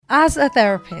As a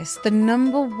therapist, the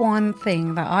number one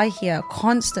thing that I hear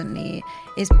constantly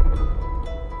is,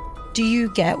 do you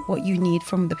get what you need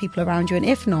from the people around you? And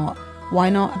if not, why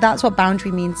not? That's what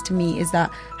boundary means to me, is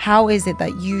that how is it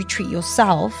that you treat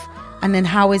yourself, and then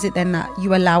how is it then that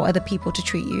you allow other people to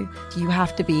treat you? You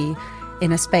have to be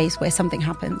in a space where something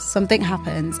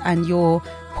happens and you're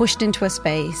pushed into a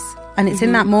space, and it's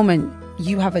in that moment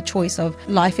you have a choice of,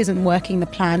 life isn't working the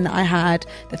plan that I had,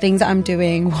 the things that I'm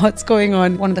doing, what's going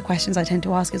on. One of the questions I tend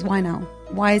to ask is, why now?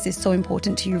 Why is this so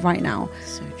important to you right now?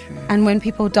 So true. And when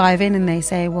people dive in and they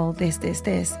say, well, this,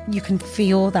 you can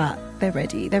feel that they're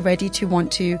ready. They're ready to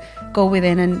want to go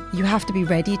within, and you have to be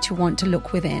ready to want to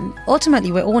look within.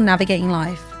 Ultimately, we're all navigating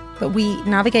life, but we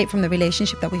navigate from the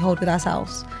relationship that we hold with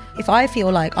ourselves. If I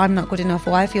feel like I'm not good enough,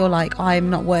 or I feel like I'm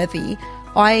not worthy,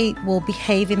 I will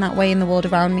behave in that way in the world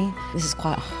around me. This is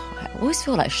quite... I always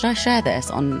feel like, should I share this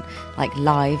on like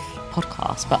live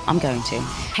podcast? But I'm going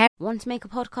to. Want to make a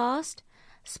podcast?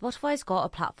 Spotify's got a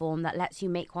platform that lets you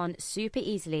make one super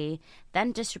easily,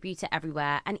 then distribute it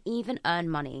everywhere and even earn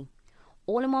money.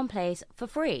 All in one place for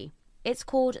free. It's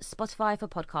called Spotify for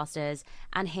Podcasters,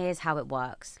 and here's how it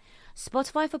works.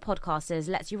 Spotify for Podcasters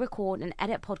lets you record and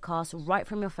edit podcasts right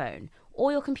from your phone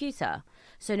or your computer.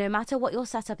 So no matter what your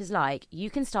setup is like,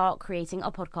 you can start creating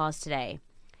a podcast today.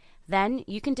 Then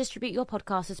you can distribute your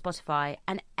podcast to Spotify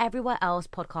and everywhere else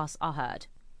podcasts are heard.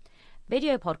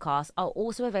 Video podcasts are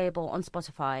also available on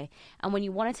Spotify, and when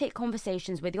you want to take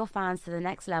conversations with your fans to the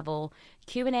next level,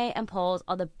 Q&A and polls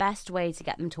are the best way to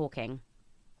get them talking.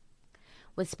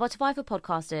 With Spotify for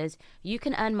Podcasters, you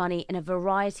can earn money in a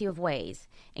variety of ways,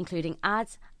 including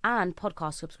ads and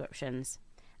podcast subscriptions.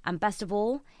 And best of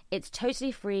all, it's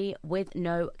totally free with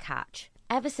no catch.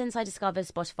 Ever since I discovered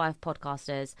Spotify for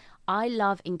Podcasters, I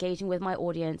love engaging with my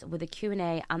audience with the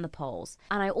Q&A and the polls.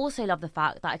 And I also love the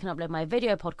fact that I can upload my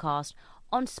video podcast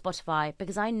onto Spotify,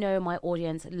 because I know my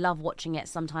audience love watching it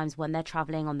sometimes when they're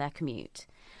traveling on their commute.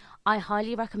 I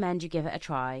highly recommend you give it a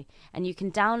try, and you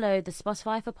can download the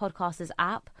Spotify for Podcasters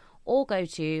app or go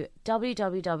to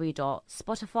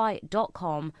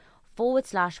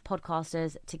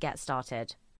www.spotify.com/podcasters to get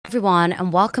started. Everyone,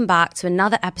 and welcome back to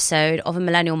another episode of A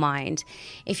Millennial Mind.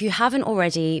 If you haven't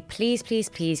already, please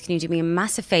can you do me a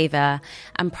massive favor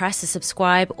and press the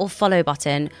subscribe or follow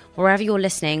button wherever you're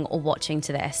listening or watching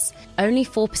to this. Only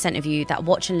 4% of you that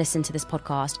watch and listen to this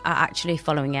podcast are actually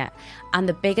following it, and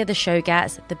the bigger the show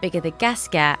gets, the bigger the guests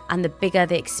get, and the bigger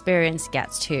the experience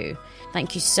gets too.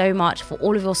 Thank you so much for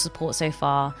all of your support so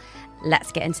far.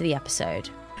 Let's get into the episode.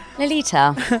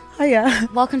 Lalitaa. Hiya.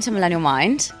 Welcome to Millennial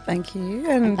Mind. Thank you.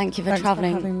 And thank you for having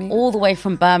travelling me. all the way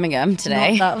from Birmingham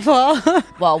today. Not that far.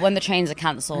 Well, when the trains are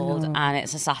cancelled and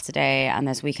it's a Saturday and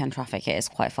there's weekend traffic, it is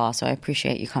quite far. So I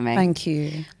appreciate you coming. Thank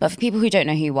you. But for people who don't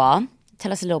know who you are,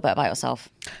 tell us a little bit about yourself.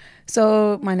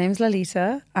 So my name's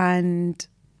Lalitaa, and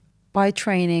by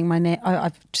training,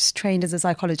 I've just trained as a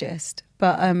psychologist.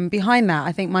 But behind that,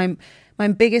 I think my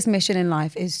biggest mission in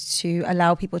life is to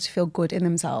allow people to feel good in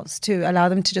themselves, to allow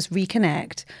them to just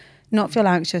reconnect, not feel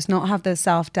anxious, not have the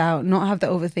self-doubt, not have the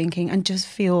overthinking, and just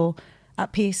feel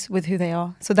at peace with who they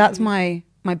are. So that's my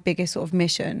biggest sort of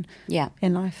mission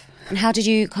in life. And how did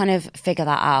you kind of figure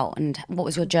that out, and what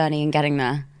was your journey in getting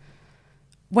there?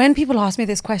 When people ask me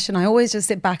this question, I always just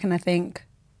sit back and I think,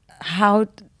 how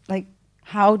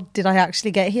did I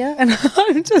actually get here? And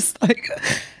I'm just like...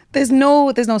 There's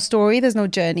no story, there's no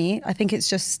journey. I think it's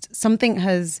just something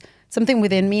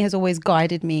within me has always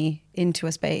guided me into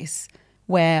a space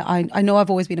where I know I've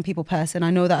always been a people person.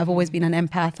 I know that I've always been an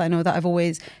empath. I know that I've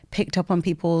always picked up on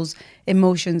people's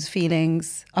emotions,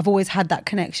 feelings. I've always had that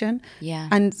connection. Yeah.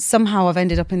 And somehow I've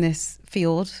ended up in this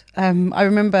field. I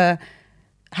remember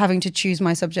having to choose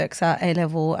my subjects at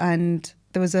A-level, and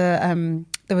there was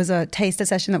a taster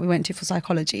session that we went to for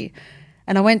psychology.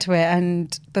 And I went to it,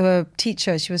 and the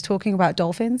teacher, she was talking about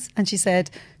dolphins, and she said,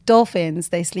 dolphins,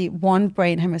 they sleep one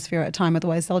brain hemisphere at a time,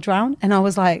 otherwise they'll drown. And I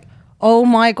was like, oh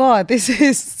my God, this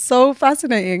is so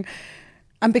fascinating.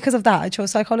 And because of that, I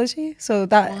chose psychology. So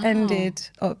that ended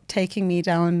up taking me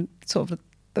down sort of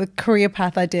the career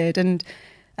path I did. And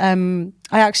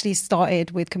I actually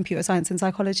started with computer science and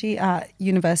psychology at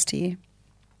university.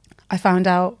 I found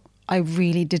out I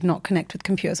really did not connect with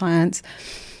computer science.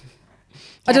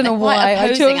 I don't know why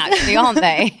I chose. Actually, aren't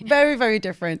they? Very, very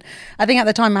different. I think at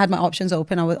the time I had my options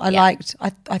open. I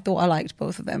thought I liked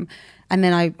both of them, and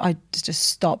then I just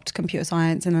stopped computer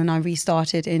science, and then I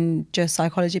restarted in just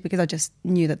psychology because I just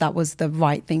knew that was the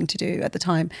right thing to do at the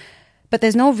time. But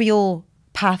there's no real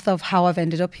path of how I've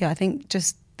ended up here. I think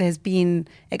just there's been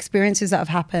experiences that have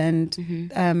happened,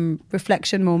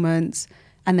 reflection moments,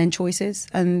 and then choices,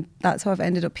 and that's how I've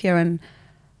ended up here. And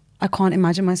I can't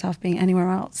imagine myself being anywhere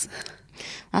else.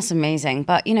 That's amazing.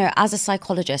 But, you know, as a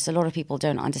psychologist, a lot of people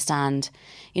don't understand,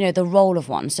 you know, the role of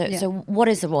one. So what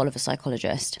is the role of a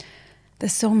psychologist?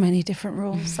 There's so many different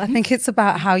roles. I think it's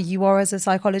about how you are as a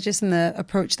psychologist and the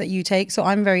approach that you take. So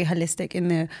I'm very holistic in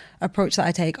the approach that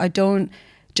I take. I don't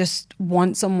just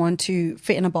want someone to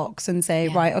fit in a box and say,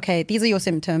 right, okay, these are your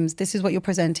symptoms. This is what you're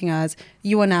presenting as.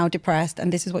 You are now depressed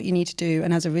and this is what you need to do.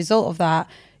 And as a result of that,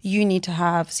 you need to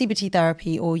have CBT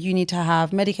therapy, or you need to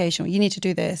have medication, or you need to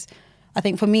do this. I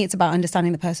think for me, it's about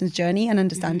understanding the person's journey and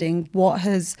understanding what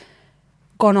has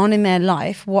gone on in their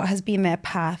life, what has been their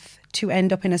path to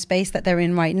end up in a space that they're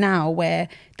in right now, where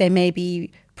they may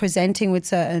be presenting with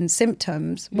certain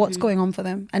symptoms, what's going on for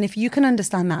them. And if you can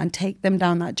understand that and take them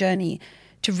down that journey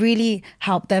to really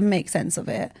help them make sense of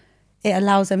it, it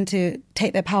allows them to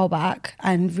take their power back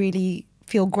and really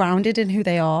feel grounded in who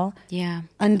they are. Yeah.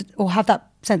 And or have that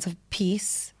sense of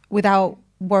peace without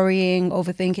worrying,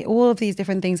 overthinking, all of these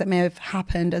different things that may have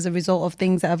happened as a result of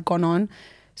things that have gone on.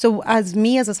 So as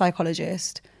a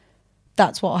psychologist,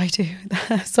 that's what I do.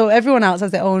 So everyone else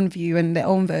has their own view and their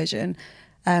own version.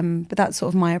 But that's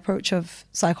sort of my approach of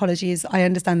psychology. Is I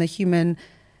understand the human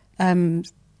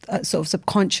sort of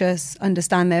subconscious,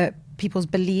 understand their people's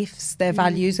beliefs, their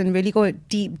values, and really go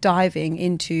deep diving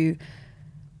into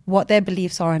what their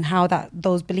beliefs are and how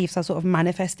those beliefs are sort of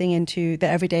manifesting into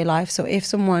their everyday life. So if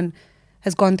someone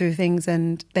has gone through things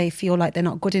and they feel like they're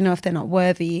not good enough, they're not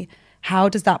worthy, how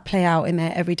does that play out in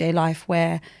their everyday life,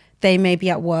 where they may be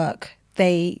at work,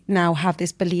 they now have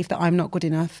this belief that I'm not good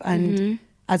enough, and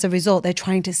as a result they're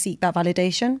trying to seek that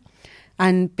validation.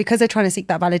 And because they're trying to seek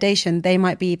that validation, they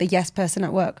might be the yes person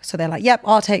at work. So they're like, yep,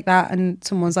 I'll take that. And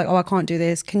someone's like, oh, I can't do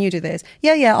this. Can you do this?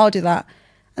 Yeah, I'll do that.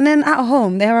 And then at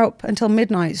home, they're up until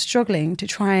midnight struggling to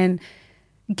try and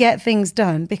get things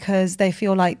done because they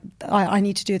feel like I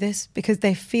need to do this, because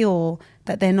they feel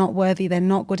that they're not worthy, they're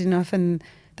not good enough, and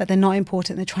that they're not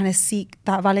important. They're trying to seek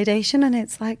that validation. And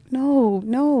it's like, no,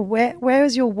 where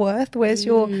is your worth? Where's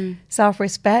your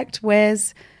self-respect?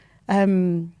 Where's,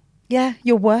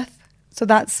 your worth? So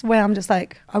that's where I'm just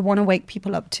like, I want to wake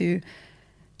people up to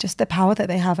just the power that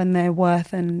they have and their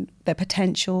worth and their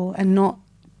potential, and not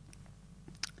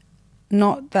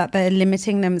that they're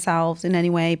limiting themselves in any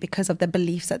way because of the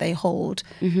beliefs that they hold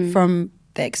from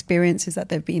the experiences that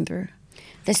they've been through.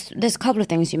 There's a couple of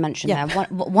things you mentioned there.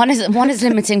 One is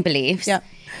limiting beliefs,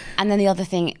 and then the other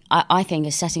thing I think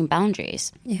is setting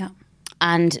boundaries. Yeah.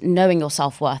 And knowing your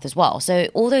self-worth as well. So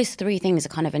all those three things are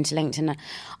kind of interlinked. And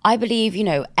I believe, you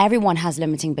know, everyone has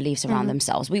limiting beliefs around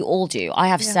themselves. We all do. I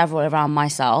have several around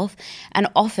myself. And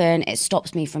often it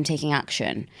stops me from taking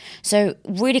action. So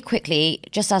really quickly,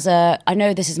 just I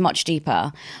know this is much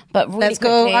deeper, but really Let's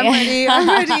go. I'm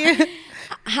ready.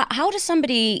 How does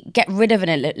somebody get rid of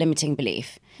a limiting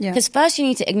belief? Because first you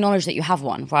need to acknowledge that you have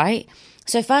one, right?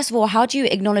 So first of all, how do you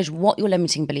acknowledge what your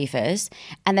limiting belief is?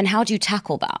 And then how do you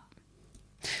tackle that?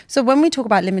 So when we talk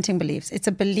about limiting beliefs, it's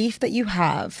a belief that you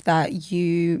have that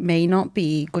you may not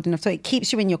be good enough. So it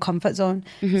keeps you in your comfort zone.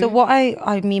 So what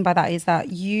I mean by that is that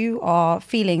you are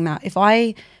feeling that if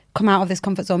I come out of this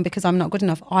comfort zone because I'm not good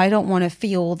enough, I don't want to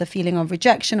feel the feeling of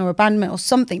rejection or abandonment or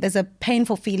something. There's a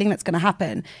painful feeling that's going to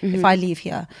happen if I leave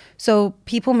here. So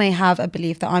people may have a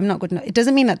belief that I'm not good enough. It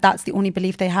doesn't mean that that's the only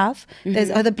belief they have. There's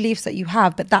other beliefs that you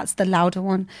have, but that's the louder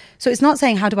one. So it's not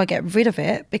saying, how do I get rid of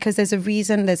it? Because there's a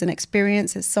reason, there's an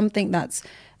experience, there's something that's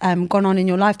gone on in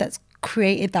your life that's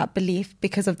created that belief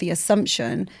because of the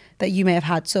assumption that you may have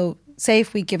had. So say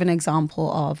if we give an example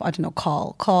of, I don't know,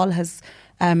 Carl. Carl has...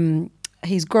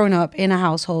 he's grown up in a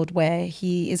household where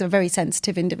he is a very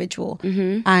sensitive individual.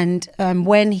 And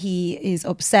when he is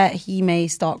upset, he may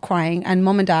start crying. And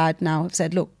mom and dad now have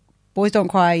said, look, boys don't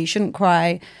cry, you shouldn't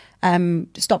cry,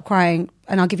 stop crying,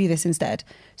 and I'll give you this instead.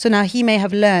 So now he may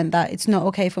have learned that it's not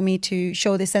okay for me to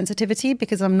show this sensitivity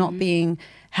because I'm not being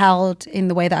held in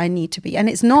the way that I need to be. And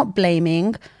it's not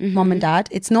blaming mom and dad.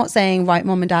 It's not saying, right,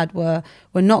 mom and dad were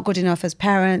not good enough as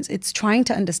parents. It's trying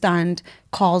to understand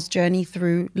Carl's journey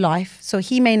through life. So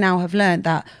he may now have learned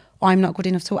that, oh, I'm not good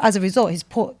enough. So as a result, he's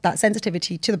put that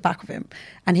sensitivity to the back of him.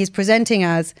 And he's presenting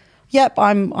as, yep,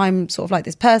 I'm sort of like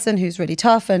this person who's really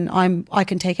tough and I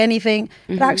can take anything.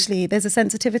 But actually there's a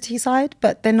sensitivity side,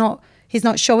 but he's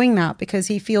not showing that because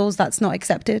he feels that's not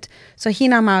accepted. So he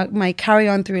now might carry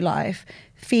on through life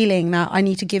feeling that I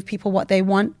need to give people what they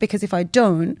want, because if I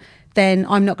don't, then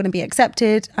I'm not going to be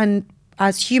accepted. And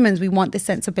as humans, we want this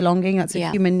sense of belonging. That's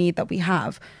a human need that we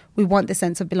have. We want this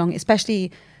sense of belonging,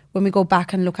 especially when we go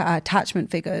back and look at our attachment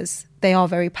figures. They are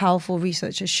very powerful.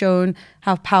 Research has shown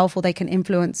how powerful they can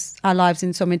influence our lives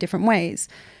in so many different ways.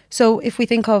 So if we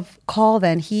think of Carl,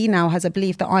 then he now has a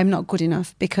belief that I'm not good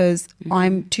enough because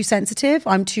I'm too sensitive,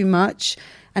 I'm too much.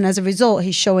 And as a result,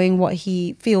 he's showing what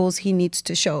he feels he needs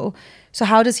to show. So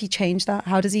how does he change that?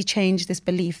 How does he change this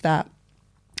belief that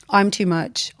I'm too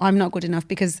much, I'm not good enough?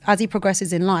 Because as he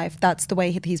progresses in life, that's the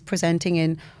way he's presenting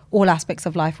in all aspects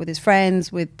of life, with his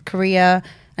friends, with career.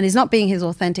 And he's not being his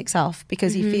authentic self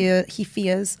because he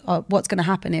fears what's going to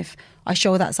happen if I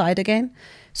show that side again.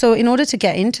 So in order to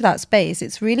get into that space,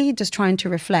 it's really just trying to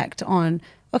reflect on,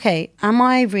 okay, am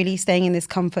I really staying in this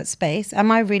comfort space?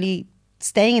 Am I really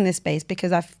staying in this space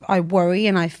because I worry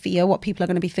and I fear what people are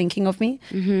going to be thinking of me?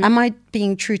 Am I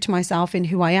being true to myself in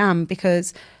who I am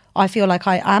because I feel like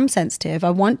I am sensitive, I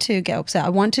want to get upset, I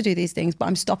want to do these things, but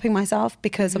I'm stopping myself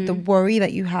because of the worry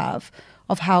that you have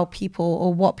of how people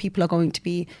or what people are going to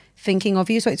be thinking of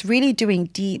you. So it's really doing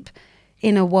deep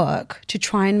inner work to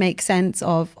try and make sense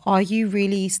of, are you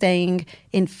really staying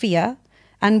in fear?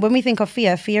 And when we think of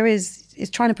fear, fear is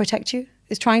trying to protect you,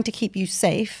 is trying to keep you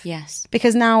safe. Yes.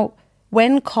 Because now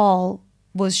when Carl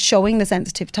was showing the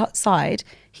sensitive side,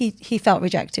 he felt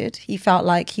rejected. He felt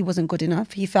like he wasn't good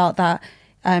enough. He felt that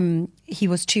he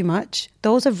was too much.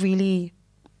 Those are really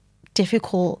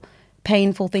difficult,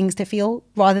 painful things to feel,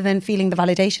 rather than feeling the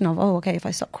validation of, oh, okay, if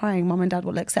I stop crying, mom and dad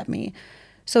will accept me.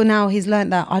 So now he's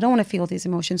learned that I don't want to feel these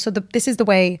emotions. So this is the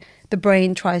way the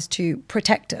brain tries to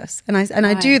protect us. And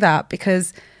I do that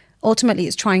because ultimately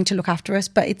it's trying to look after us,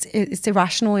 but it's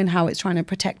irrational in how it's trying to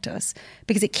protect us,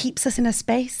 because it keeps us in a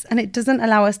space and it doesn't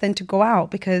allow us then to go out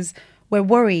because we're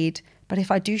worried. But if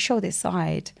I do show this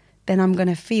side, then I'm going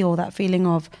to feel that feeling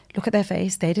of, look at their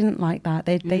face, they didn't like that.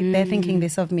 They're thinking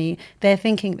this of me. They're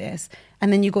thinking this.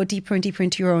 And then you go deeper and deeper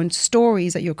into your own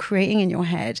stories that you're creating in your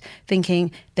head,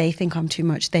 thinking, they think I'm too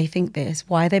much. They think this.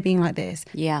 Why are they being like this?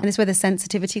 Yeah. And it's where the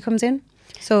sensitivity comes in.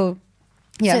 So,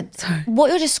 yeah. So what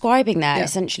you're describing there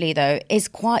essentially though is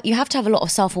you have to have a lot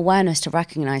of self-awareness to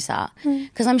recognize that,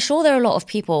 because I'm sure there are a lot of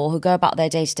people who go about their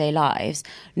day-to-day lives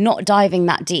not diving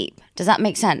that deep. Does that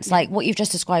make sense? Like what you've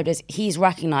just described is he's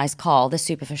recognized Carl, this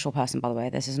superficial person, by the way,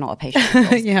 this is not a patient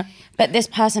of yours. Yeah. But this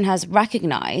person has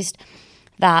recognized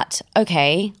that,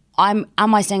 okay, am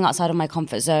I staying outside of my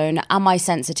comfort zone? Am I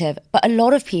sensitive? But a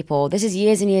lot of people, this is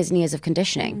years and years and years of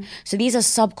conditioning. So these are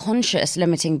subconscious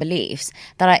limiting beliefs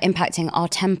that are impacting our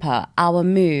temper, our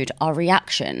mood, our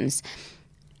reactions.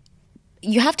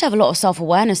 You have to have a lot of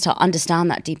self-awareness to understand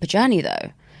that deeper journey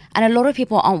though. And a lot of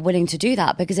people aren't willing to do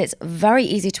that because it's very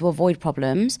easy to avoid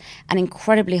problems and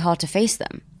incredibly hard to face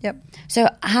them. Yep. So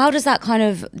how does that kind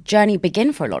of journey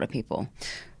begin for a lot of people?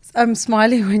 I'm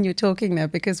smiling when you're talking there,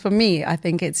 because for me, I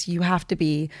think it's, you have to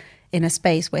be in a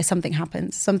space where something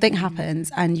happens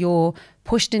and you're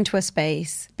pushed into a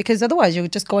space, because otherwise you're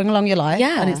just going along your life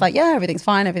and it's like, yeah, everything's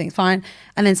fine.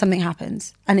 And then something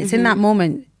happens. And it's in that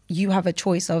moment, you have a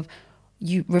choice of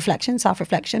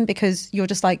self-reflection, because you're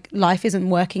just like, life isn't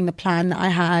working the plan that I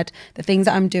had, the things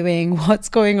that I'm doing, what's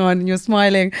going on, and you're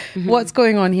smiling, what's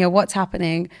going on here, what's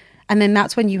happening. And then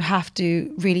that's when you have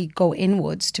to really go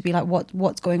inwards to be like,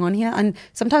 what's going on here? And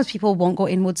sometimes people won't go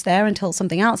inwards there until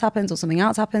something else happens or something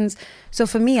else happens. So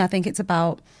for me, I think it's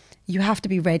about, you have to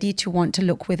be ready to want to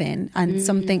look within, and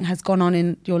something has gone on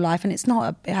in your life, and it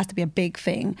has to be a big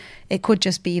thing. It could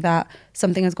just be that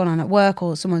something has gone on at work,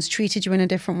 or someone's treated you in a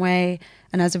different way,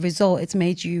 and as a result it's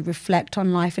made you reflect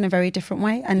on life in a very different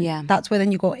way. And that's where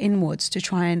then you go inwards to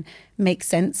try and make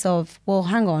sense of, well,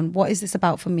 hang on, what is this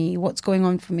about for me? What's going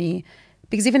on for me?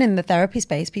 Because even in the therapy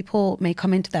space, people may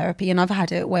come into therapy, and I've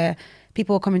had it where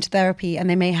people come into therapy and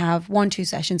they may have 1-2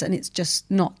 sessions and it's just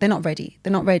they're not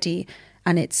ready,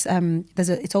 and it's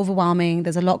it's overwhelming,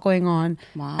 there's a lot going on.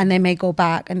 Wow. And they may go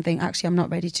back and think, actually, I'm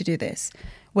not ready to do this.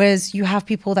 Whereas you have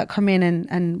people that come in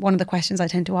and one of the questions I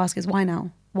tend to ask is, why now?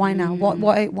 Why now?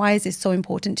 Why is this so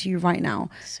important to you right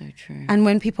now? So true. And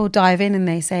when people dive in and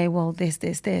they say, well, this,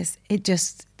 it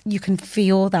just, you can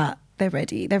feel that they're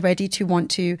ready. They're ready to want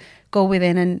to go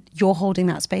within, and you're holding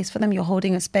that space for them. You're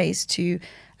holding a space to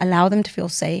allow them to feel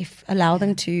safe, allow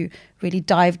them to really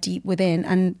dive deep within.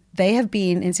 And they have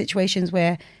been in situations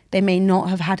where they may not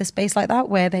have had a space like that,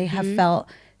 where they have felt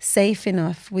safe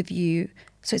enough with you.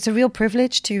 So it's a real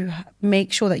privilege to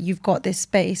make sure that you've got this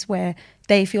space where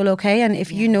they feel okay. And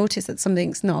if you notice that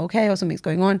something's not okay or something's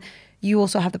going on, you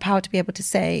also have the power to be able to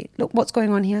say, look, what's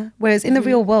going on here? Whereas in the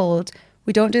real world,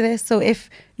 we don't do this. So if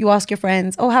you ask your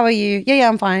friends, oh, how are you? Yeah,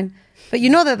 I'm fine. But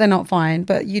you know that they're not fine,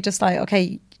 but you just like,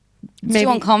 okay, maybe, it's too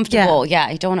uncomfortable. Yeah,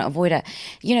 you don't want to avoid it.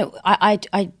 You know,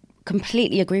 I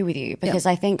completely agree with you, because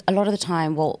I think a lot of the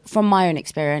time, well, from my own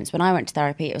experience, when I went to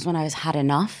therapy, it was when I had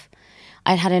enough.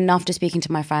 I'd had enough to speaking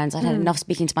to my friends. I'd had enough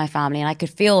speaking to my family. And I could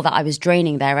feel that I was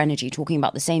draining their energy talking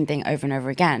about the same thing over and over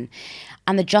again.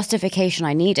 And the justification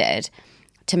I needed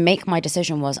to make my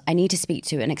decision was I need to speak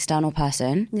to an external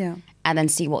person and then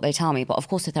see what they tell me. But of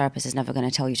course, the therapist is never going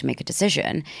to tell you to make a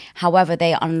decision. However,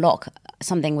 they unlock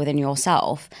something within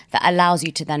yourself that allows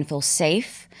you to then feel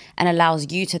safe and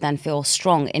allows you to then feel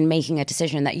strong in making a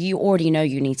decision that you already know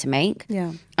you need to make.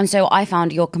 Yeah. And so I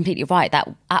found you're completely right that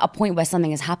at a point where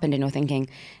something has happened and you're thinking,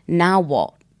 now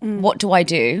what? What do I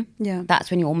do? Yeah. That's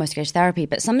when you almost go to therapy.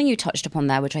 But something you touched upon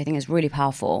there, which I think is really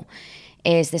powerful,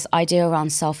 is this idea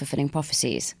around self-fulfilling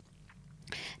prophecies.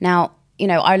 Now, you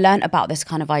know, I learned about this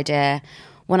kind of idea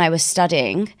when I was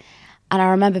studying, and I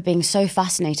remember being so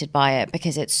fascinated by it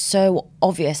because it's so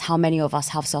obvious how many of us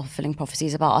have self-fulfilling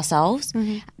prophecies about ourselves.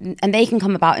 And they can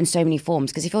come about in so many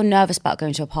forms, because if you're nervous about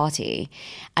going to a party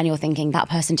and you're thinking that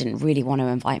person didn't really want to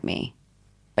invite me,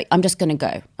 but I'm just going to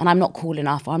go and I'm not cool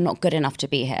enough or I'm not good enough to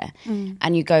be here.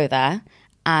 And you go there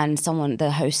and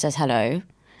the host says hello,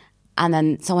 and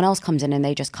then someone else comes in and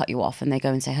they just cut you off and they go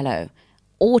and say hello.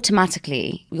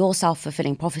 Automatically, your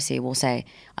self-fulfilling prophecy will say,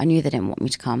 I knew they didn't want me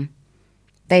to come.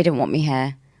 They didn't want me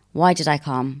here. Why did I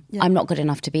come? Yeah. I'm not good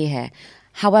enough to be here.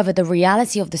 However, the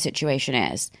reality of the situation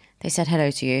is they said hello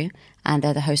to you and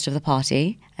they're the host of the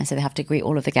party. And so they have to greet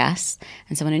all of the guests.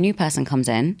 And so when a new person comes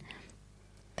in,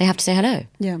 they have to say hello.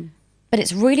 Yeah. But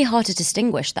it's really hard to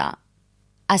distinguish that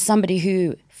as somebody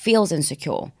who feels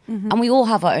insecure. And we all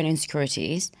have our own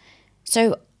insecurities.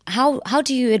 So how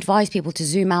do you advise people to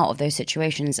zoom out of those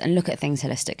situations and look at things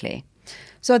holistically?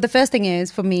 So the first thing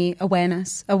is, for me,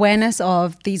 awareness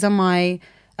of these are my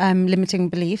limiting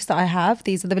beliefs that I have.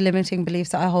 These are the limiting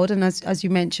beliefs that I hold. And as you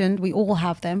mentioned, we all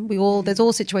have them. There's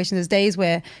all situations. There's days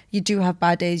where you do have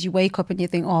bad days. You wake up and you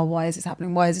think, oh, why is this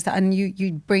happening? Why is this that? And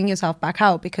you bring yourself back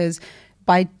out, because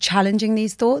by challenging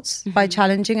these thoughts, by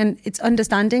challenging, and it's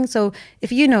understanding. So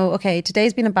if you know, okay,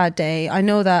 today's been a bad day. I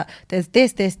know that there's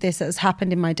this has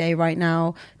happened in my day right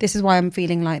now. This is why I'm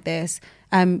feeling like this.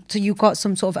 So you've got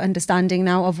some sort of understanding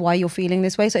now of why you're feeling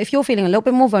this way. So if you're feeling a little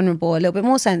bit more vulnerable, a little bit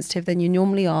more sensitive than you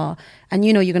normally are, and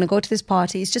you know you're going to go to this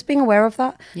party, it's just being aware of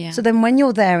that. Yeah. So then when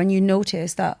you're there and you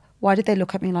notice that, why did they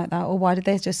look at me like that? Or why did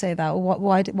they just say that? Or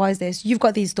why is this? You've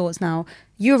got these thoughts now.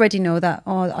 You already know that,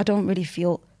 oh, I don't really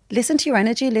feel... Listen to your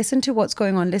energy, listen to what's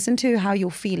going on, listen to how you're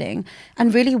feeling,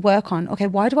 and really work on, okay,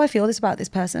 why do I feel this about this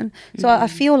person? So I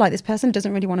feel like this person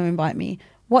doesn't really want to invite me.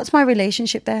 What's my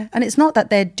relationship there? And it's not that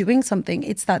they're doing something,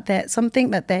 it's that they're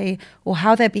something that or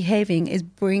how they're behaving is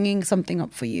bringing something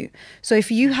up for you. So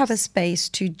if you have a space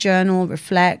to journal,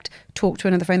 reflect, talk to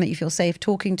another friend that you feel safe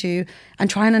talking to, and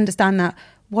try and understand that,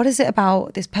 what is it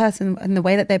about this person and the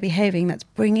way that they're behaving that's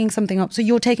bringing something up? So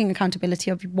you're taking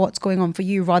accountability of what's going on for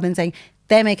you, rather than saying,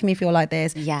 they're making me feel like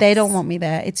this. Yes. They don't want me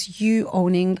there. It's you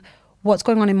owning what's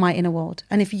going on in my inner world.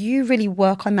 And if you really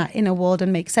work on that inner world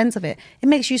and make sense of it, it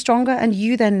makes you stronger. And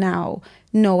you then now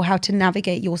know how to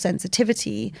navigate your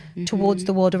sensitivity towards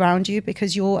the world around you,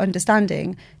 because you're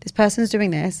understanding this person's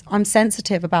doing this. I'm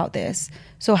sensitive about this.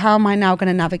 So how am I now going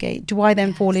to navigate? Do I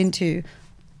then fall into,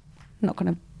 I'm not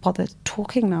going to bother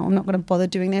talking now, I'm not going to bother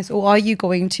doing this? Or are you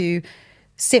going to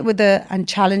sit with it and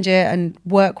challenge it and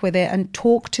work with it and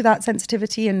talk to that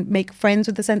sensitivity and make friends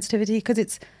with the sensitivity? Because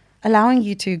it's allowing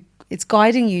you to, it's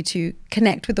guiding you to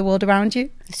connect with the world around you.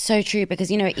 So true, because,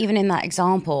 you know, even in that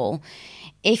example,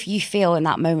 if you feel in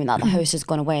that moment that the host has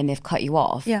gone away and they've cut you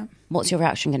off, what's your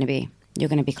reaction going to be? You're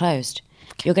going to be closed.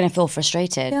 You're going to feel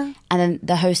frustrated. Yeah. And then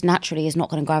the host naturally is not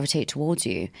going to gravitate towards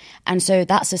you. And so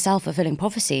that's a self-fulfilling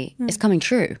prophecy. It's coming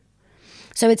true.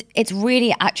 So it's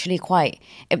really actually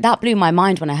that blew my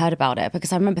mind when I heard about it,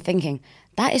 because I remember thinking,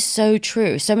 that is so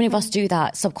true. So many of us do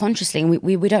that subconsciously, and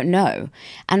we don't know.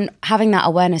 And having that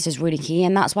awareness is really key.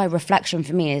 And that's why reflection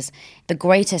for me is the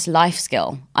greatest life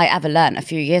skill I ever learned a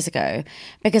few years ago,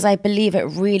 because I believe it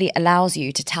really allows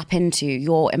you to tap into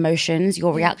your emotions,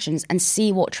 your reactions, and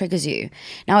see what triggers you.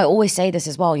 Now, I always say this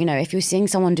as well, you know, if you're seeing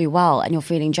someone do well and you're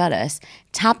feeling jealous,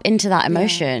 tap into that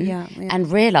emotion and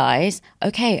realize,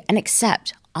 okay, and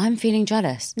accept, I'm feeling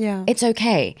jealous. Yeah. It's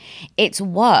okay. It's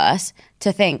worse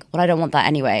to think, well, I don't want that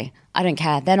anyway. I don't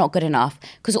care. They're not good enough.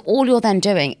 Because all you're then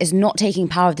doing is not taking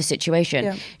power of the situation.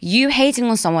 Yeah. You hating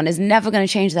on someone is never going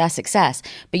to change their success.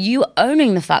 But you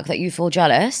owning the fact that you feel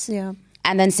jealous and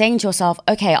then saying to yourself,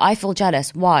 okay, I feel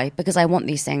jealous. Why? Because I want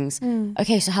these things.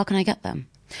 Okay, so how can I get them?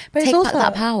 But Take it's also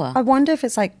that power. I wonder if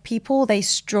it's like people, they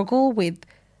struggle with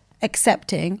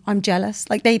accepting I'm jealous.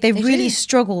 Like they really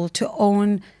struggle to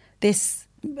own this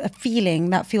a feeling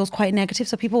that feels quite negative.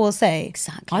 So people will say,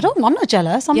 Exactly. I'm not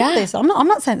jealous. I'm not this. I'm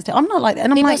not sensitive. I'm not like that.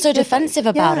 And People I'm are like, so defensive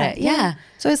about it. Yeah.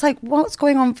 So it's like, what's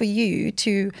going on for you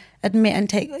to admit and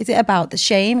take? Is it about the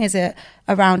shame? Is it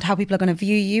around how people are going to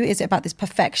view you? Is it about this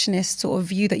perfectionist sort of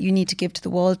view that you need to give to the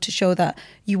world to show that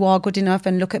you are good enough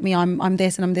and look at me, I'm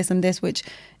this and I'm this and this, which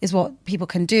is what people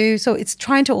can do. So it's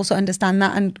trying to also understand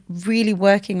that and really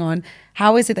working on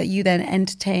how is it that you then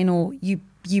entertain or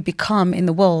you become in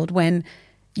the world when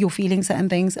you're feeling certain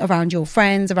things around your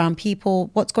friends, around people.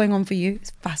 What's going on for you?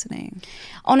 It's fascinating.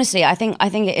 Honestly, I think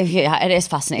it is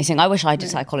fascinating. I wish I did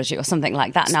psychology or something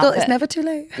like that now. Still, it's never too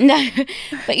late. No,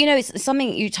 but it's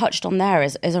something you touched on there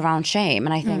is around shame.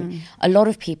 And I think a lot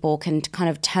of people can kind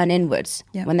of turn inwards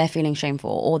when they're feeling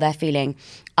shameful or they're feeling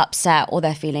upset or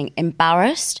they're feeling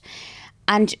embarrassed.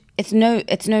 And it's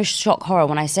no shock horror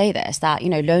when I say this, that,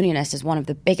 loneliness is one of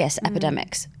the biggest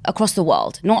epidemics across the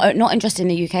world, not just in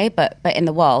the UK, but in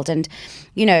the world. And,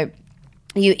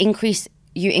 you increase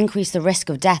the risk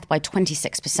of death by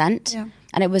 26%. Yeah.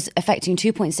 And it was affecting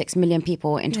 2.6 million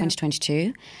people in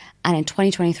 2022. And in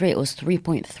 2023, it was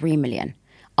 3.3 million.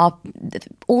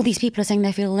 All these people are saying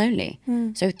they feel lonely.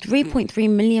 So 3.3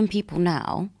 million people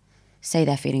now say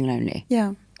they're feeling lonely.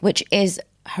 Yeah. Which is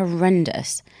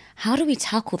horrendous. How do we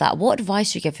tackle that? What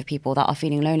advice do you give for people that are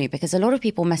feeling lonely? Because a lot of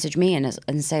people message me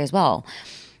and say as well,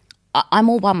 I'm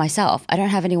all by myself. I don't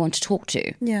have anyone to talk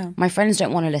to. Yeah. My friends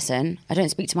don't want to listen. I don't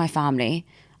speak to my family.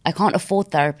 I can't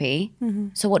afford therapy.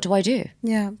 So what do I do?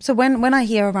 Yeah. So when I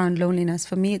hear around loneliness,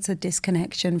 for me, it's a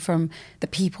disconnection from the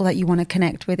people that you want to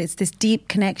connect with. It's this deep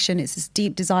connection. It's this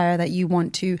deep desire that you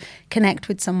want to connect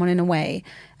with someone in a way.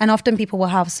 And often people will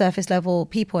have surface level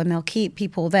people and they'll keep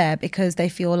people there because they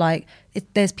feel like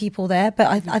there's people there.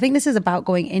 But I think this is about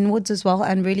going inwards as well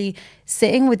and really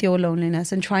sitting with your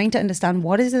loneliness and trying to understand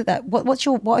what is it that, what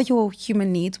are your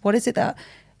human needs? What is it that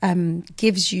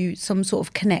gives you some sort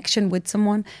of connection with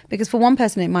someone? Because for one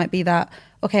person it might be that,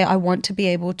 okay, I want to be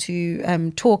able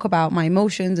to talk about my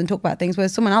emotions and talk about things,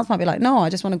 whereas someone else might be like, no, I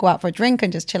just want to go out for a drink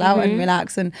and just chill out and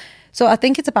relax. And so I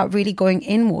think it's about really going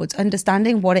inwards,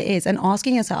 understanding what it is and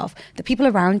asking yourself, the people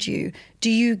around you, do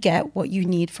you get what you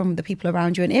need from the people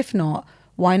around you? And if not,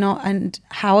 why not? And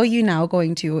how are you now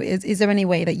going to, is there any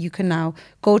way that you can now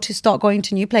start going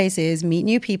to new places, meet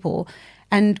new people?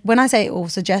 And when I say or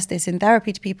suggest this in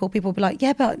therapy to people will be like,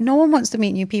 yeah, but no one wants to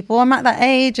meet new people. I'm at that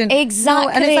age. And exactly. No,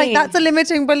 and it's like, that's a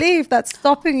limiting belief that's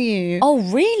stopping you. Oh,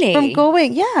 really? From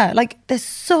going, yeah. Like there's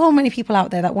so many people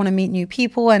out there that want to meet new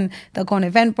people and they'll go on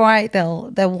Eventbrite.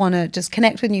 They'll want to just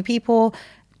connect with new people,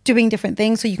 doing different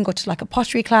things. So you can go to like a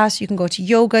pottery class, you can go to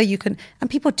yoga, and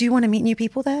people do want to meet new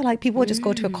people there. Like people will just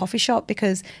go to a coffee shop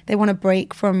because they want to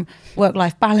break from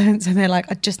work-life balance and they're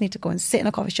like, I just need to go and sit in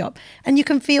a coffee shop. And you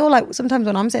can feel like sometimes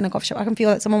when I'm sitting in a coffee shop, I can feel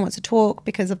that someone wants to talk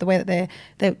because of the way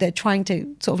that they're trying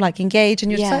to sort of like engage,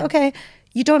 and you're just like, okay,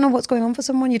 you don't know what's going on for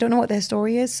someone. You don't know what their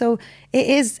story is. So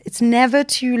it's never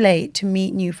too late to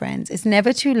meet new friends. It's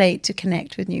never too late to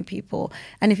connect with new people.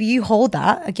 And if you hold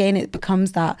that, again, it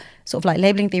becomes that sort of like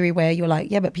labeling theory where you're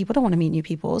like, yeah, but people don't want to meet new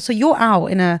people. So you're out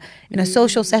in a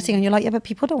social setting and you're like, yeah, but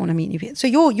people don't want to meet new people. So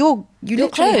you literally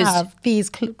closed. have these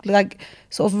like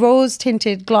sort of rose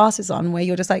tinted glasses on where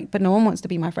you're just like, but no one wants to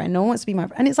be my friend. No one wants to be my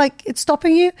friend. And it's like, it's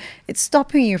stopping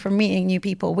you from meeting new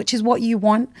people, which is what you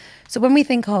want. So when we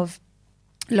think of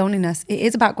loneliness, it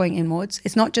is about going inwards.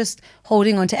 It's not just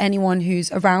holding on to anyone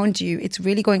who's around you. It's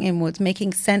really going inwards,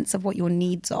 making sense of what your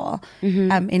needs are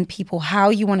in people, how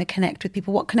you want to connect with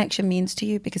people, what connection means to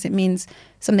you, because it means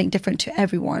something different to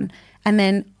everyone. And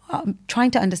then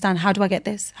trying to understand, how do I get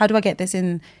this? How do I get this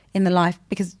in the life?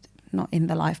 Because not in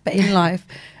the life, but in life,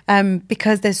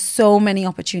 because there's so many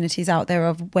opportunities out there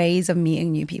of ways of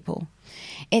meeting new people.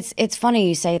 It's funny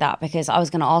you say that, because I was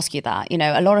going to ask you that.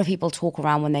 A lot of people talk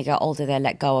around when they get older, they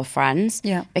let go of friends.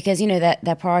 Yeah. Because,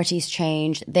 their priorities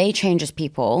change. They change as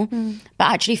people. But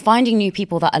actually finding new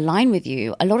people that align with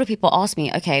you, a lot of people ask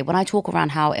me, okay, when I talk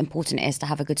around how important it is to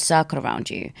have a good circle around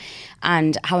you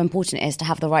and how important it is to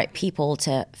have the right people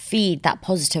to feed that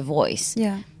positive voice.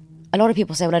 Yeah. A lot of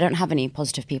people say, well, I don't have any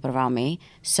positive people around me,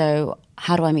 so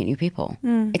how do I meet new people?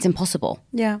 It's impossible.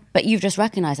 Yeah. But you've just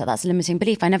recognized that that's a limiting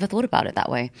belief. I never thought about it that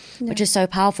way, which is so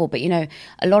powerful. But, a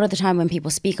lot of the time when people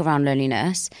speak around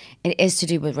loneliness, it is to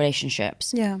do with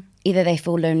relationships. Yeah. Either they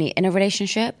feel lonely in a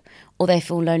relationship or they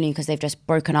feel lonely because they've just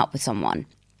broken up with someone.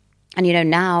 And,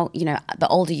 now, the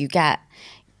older you get,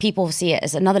 people see it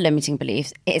as another limiting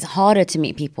belief. It's harder to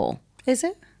meet people. Is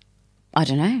it? I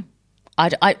don't know.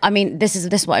 I mean, this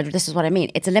is what I mean.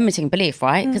 It's a limiting belief,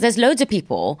 right? Because there's loads of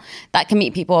people that can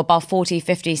meet people above 40,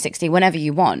 50, 60, whenever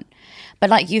you want. But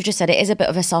like you've just said, it is a bit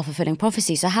of a self-fulfilling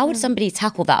prophecy. So how would somebody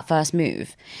tackle that first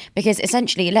move? Because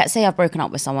essentially, let's say I've broken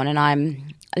up with someone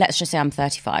and let's just say I'm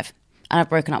 35 and I've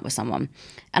broken up with someone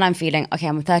and I'm feeling, okay,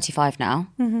 I'm 35 now.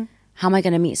 How am I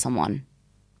going to meet someone?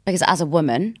 Because as a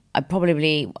woman, I'm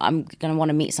going to want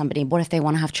to meet somebody. What if they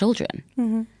want to have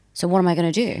children? So what am I going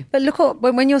to do? But look,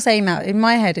 when you're saying that, in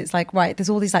my head, it's like, right, there's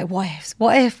all these like, what ifs,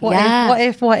 what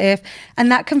if? And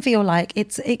that can feel like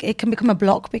it can become a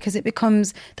block because it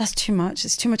becomes, that's too much.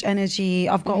 It's too much energy.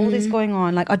 I've got all this going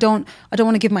on. Like, I don't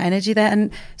want to give my energy there.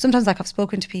 And sometimes like I've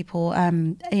spoken to people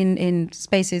in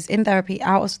spaces, in therapy,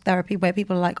 out of therapy, where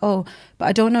people are like, oh, but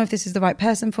I don't know if this is the right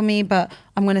person for me, but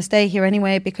I'm going to stay here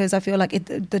anyway because I feel like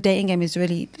the dating game is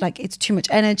really like, it's too much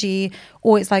energy.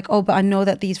 Or it's like, oh, but I know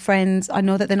that these friends, I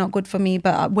know that they're not good for me,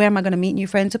 but where am I going to meet new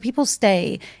friends? So people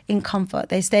stay in comfort.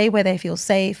 They stay where they feel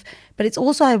safe. But it's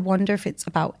also, I wonder if it's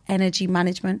about energy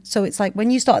management. So it's like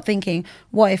when you start thinking,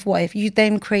 what if, you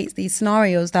then create these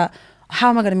scenarios that, how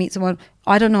am I going to meet someone?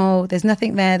 I don't know. There's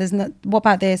nothing there. What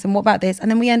about this? And what about this? And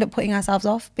then we end up putting ourselves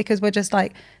off because we're just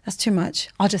like, that's too much.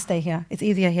 I'll just stay here. It's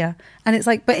easier here. And it's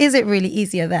like, but is it really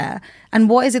easier there? And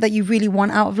what is it that you really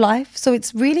want out of life? So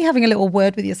it's really having a little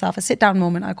word with yourself, a sit down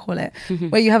moment, I call it,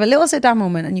 where you have a little sit down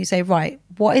moment and you say, right,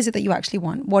 what is it that you actually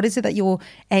want? What is it that you're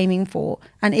aiming for?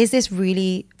 And is this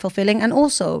really fulfilling? And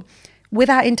also, with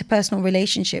our interpersonal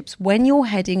relationships, when you're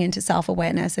heading into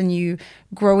self-awareness and you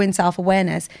grow in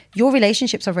self-awareness, your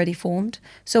relationships are already formed.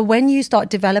 So when you start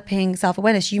developing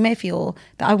self-awareness, you may feel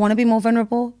that I want to be more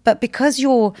vulnerable, but because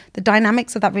the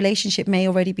dynamics of that relationship may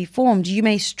already be formed, you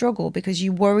may struggle because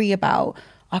you worry about,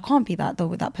 I can't be that though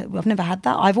with that person. I've never had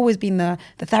that. I've always been the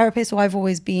therapist, or I've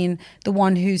always been the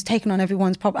one who's taken on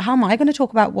everyone's problem. How am I going to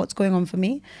talk about what's going on for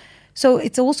me? So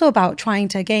it's also about trying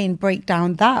to, again, break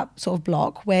down that sort of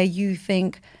block where you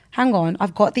think, hang on,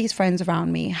 I've got these friends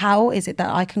around me. How is it that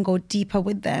I can go deeper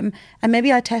with them? And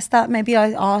maybe I test that. Maybe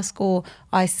I ask or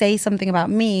I say something about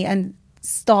me and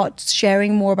start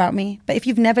sharing more about me. But if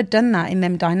you've never done that in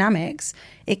them dynamics,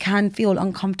 it can feel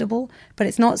uncomfortable. But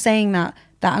it's not saying that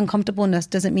uncomfortableness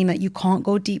doesn't mean that you can't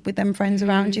go deep with them friends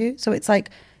around you. So it's like,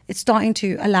 it's starting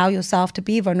to allow yourself to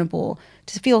be vulnerable,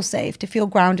 to feel safe, to feel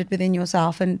grounded within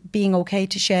yourself and being okay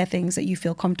to share things that you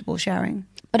feel comfortable sharing.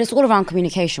 But it's all around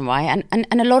communication, right? And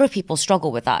a lot of people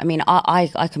struggle with that. I mean,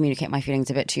 I communicate my feelings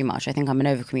a bit too much. I think I'm an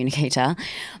over-communicator.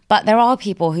 But there are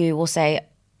people who will say,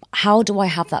 how do I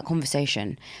have that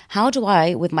conversation? How do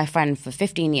I, with my friend for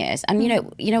 15 years, and you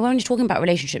know, when you're talking about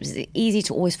relationships, it's easy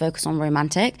to always focus on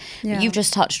romantic. Yeah. But you've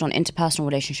just touched on interpersonal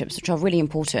relationships, which are really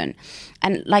important.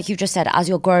 And like you just said, as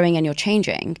you're growing and you're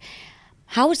changing,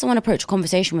 how would someone approach a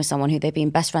conversation with someone who they've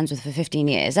been best friends with for 15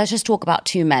 years? Let's just talk about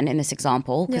two men in this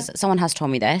example, because someone has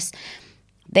told me this.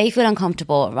 They feel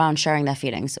uncomfortable around sharing their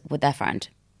feelings with their friend,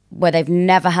 where they've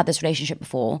never had this relationship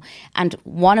before, and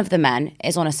one of the men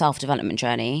is on a self-development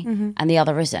journey and the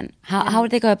other isn't. How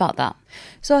would they go about that?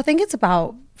 So I think it's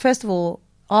about, first of all,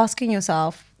 asking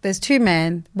yourself, there's two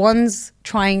men, one's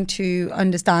trying to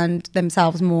understand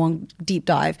themselves more on deep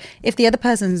dive. If the other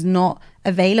person's not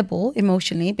available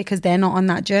emotionally because they're not on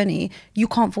that journey, you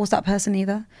can't force that person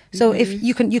either. So if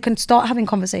you can start having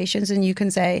conversations and you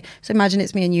can say, so imagine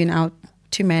it's me and you now,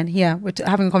 two men here, we're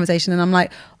having a conversation and I'm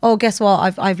like, oh, guess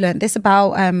what, I've learned this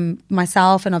about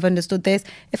myself and I've understood this.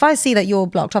 If I see that you're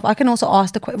blocked off, I can also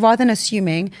ask rather than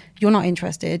assuming you're not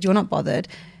interested, you're not bothered,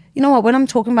 you know what, when I'm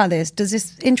talking about this, does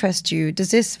this interest you?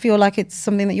 Does this feel like it's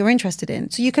something that you're interested in?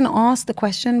 So you can ask the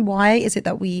question, why is it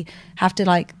that we have to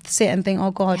like sit and think,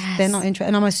 oh God, they're not interested,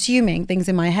 and I'm assuming things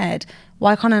in my head.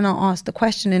 Why can't I not ask the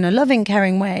question in a loving,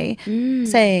 caring way,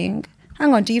 saying,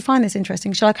 hang on, do you find this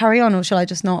interesting? Shall I carry on or shall I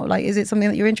just not? Like, is it something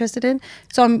that you're interested in?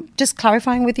 So I'm just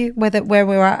clarifying with you where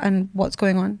we're at and what's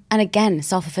going on. And again,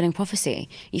 self-fulfilling prophecy.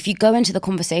 If you go into the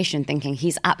conversation thinking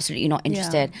he's absolutely not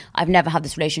interested, I've never had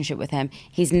this relationship with him,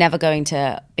 he's never going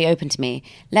to be open to me.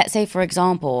 Let's say, for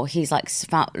example, he's like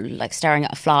staring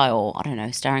at a fly or, I don't know,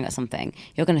 staring at something.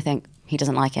 You're going to think, he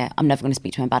doesn't like it, I'm never going to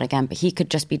speak to him about it again. But he could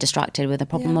just be distracted with a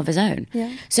problem of his own.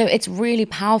 Yeah. So it's really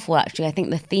powerful, actually. I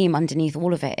think the theme underneath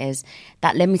all of it is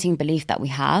that limiting belief that we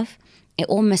have, it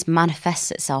almost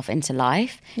manifests itself into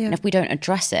life. Yeah. And if we don't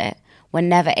address it, we're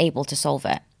never able to solve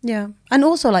it. Yeah. And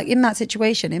also, like, in that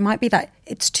situation, it might be that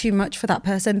it's too much for that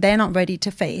person. They're not ready to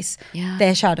face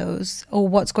their shadows or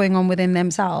what's going on within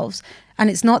themselves. And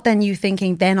it's not then you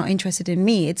thinking they're not interested in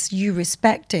me. It's you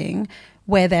respecting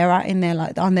where they're at in their,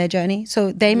 like, on their journey.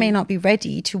 So they may not be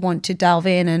ready to want to delve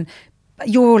in, and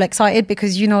you're all excited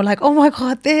because you know, like, oh my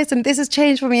God, this and this has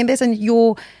changed for me and this, and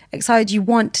you're excited, you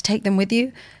want to take them with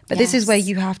you. But this is where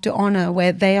you have to honor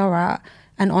where they are at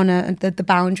and honor the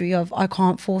boundary of I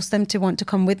can't force them to want to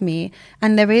come with me.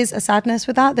 And there is a sadness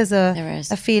with that. There's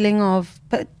a feeling of,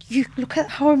 but you look at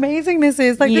how amazing this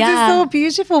is. Like, this is so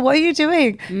beautiful. What are you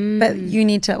doing? But you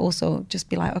need to also just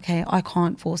be like, okay, I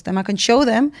can't force them. I can show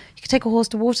them. You can take a horse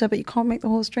to water, but you can't make the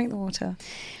horse drink the water.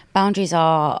 Boundaries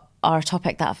are a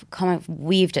topic that have kind of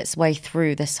weaved its way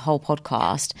through this whole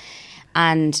podcast.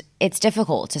 And it's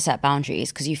difficult to set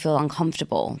boundaries because you feel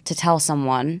uncomfortable to tell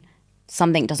someone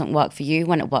something doesn't work for you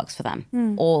when it works for them,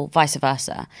 or vice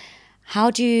versa. How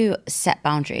do you set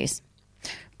boundaries?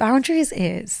 Boundaries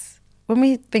is, when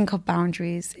we think of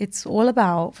boundaries, it's all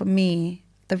about, for me,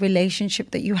 the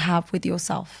relationship that you have with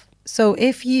yourself. So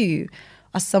if you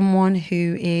are someone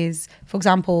who is, for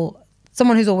example,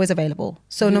 someone who's always available.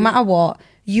 So no matter what,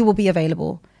 you will be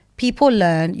available. People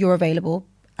learn you're available.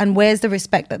 And where's the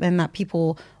respect that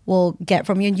people will get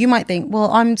from you? And you might think, well,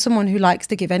 I'm someone who likes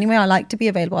to give anyway. I like to be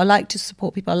available. I like to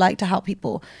support people. I like to help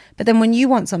people. But then when you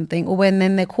want something, or when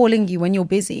then they're calling you when you're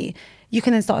busy, you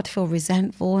can then start to feel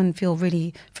resentful and feel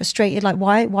really frustrated. Like,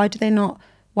 why do they not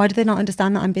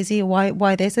understand that I'm busy? Or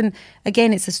why this? And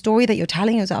again, it's a story that you're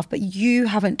telling yourself, but you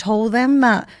haven't told them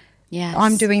that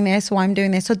I'm doing this or I'm doing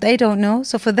this. So they don't know.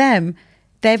 So for them,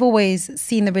 they've always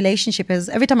seen the relationship as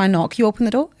every time I knock, you open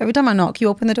the door. Every time I knock, you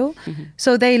open the door.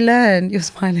 So they learn. You're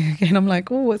smiling again. I'm like,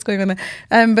 oh, what's going on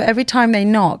there? But every time they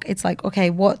knock, it's like,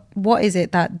 okay, what is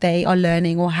it that they are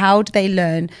learning, or how do they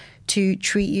learn to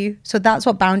treat you? So that's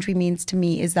what boundary means to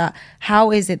me, is that how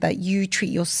is it that you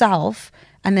treat yourself,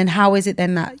 and then how is it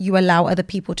then that you allow other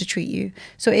people to treat you?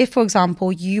 So if, for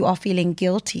example, you are feeling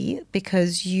guilty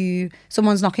because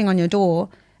someone's knocking on your door,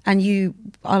 and you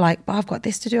are like, but I've got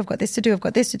this to do, I've got this to do, I've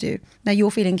got this to do. Now you're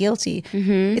feeling guilty.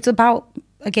 It's about,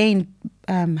 again,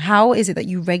 how is it that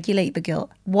you regulate the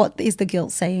guilt? What is the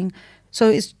guilt saying? So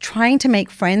it's trying to make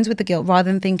friends with the guilt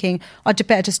rather than thinking, I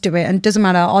better just do it and it doesn't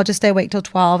matter, I'll just stay awake till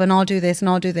 12 and I'll do this and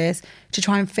I'll do this, to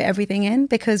try and fit everything in.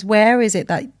 Because where is it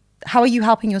that, how are you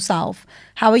helping yourself?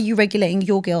 How are you regulating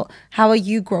your guilt? How are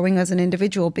you growing as an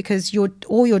individual? Because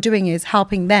all you're doing is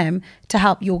helping them to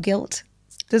help your guilt.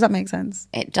 Does that make sense?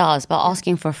 It does, but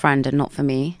asking for a friend and not for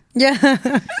me.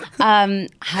 Yeah.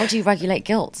 How do you regulate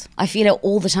guilt? I feel it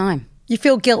all the time. You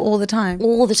feel guilt all the time?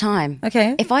 All the time.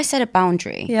 Okay. If I set a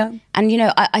boundary, and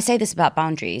I say this about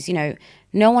boundaries,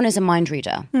 no one is a mind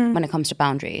reader when it comes to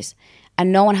boundaries,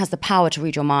 and no one has the power to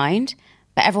read your mind,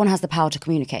 but everyone has the power to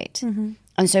communicate.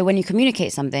 And so when you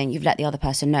communicate something, you've let the other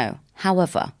person know.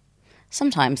 However,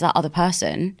 sometimes that other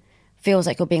person feels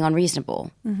like you're being unreasonable.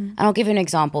 And I'll give you an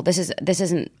example. This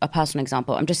isn't a personal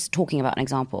example. I'm just talking about an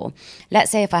example.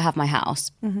 Let's say if I have my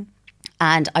house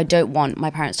and I don't want my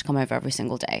parents to come over every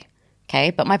single day. Okay,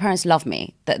 but my parents love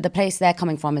me. The place they're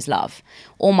coming from is love.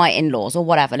 Or my in-laws or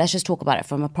whatever. Let's just talk about it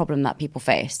from a problem that people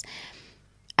face.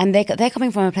 And they're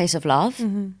coming from a place of love,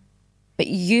 but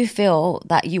you feel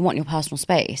that you want your personal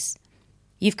space.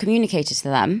 You've communicated to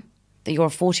them that you're a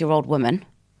 40-year-old woman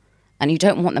and you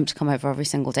don't want them to come over every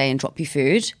single day and drop you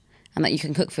food, and that you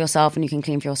can cook for yourself and you can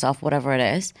clean for yourself, whatever it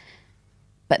is.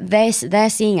 But they're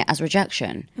seeing it as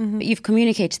rejection. But you've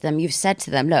communicated to them, you've said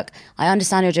to them, look, I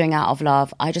understand you're doing it out of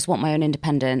love. I just want my own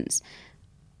independence.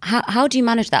 How do you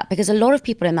manage that? Because a lot of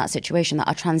people in that situation that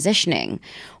are transitioning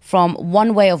from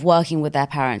one way of working with their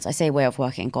parents, I say way of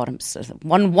working, God,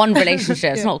 one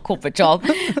relationship, it's not a corporate job,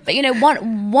 but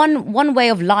one way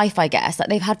of life, I guess, that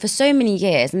they've had for so many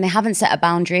years, and they haven't set a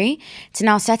boundary, to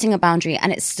now setting a boundary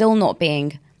and it's still not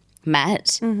being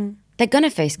met. They're going to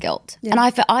face guilt. And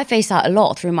I face that a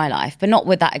lot through my life, but not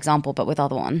with that example, but with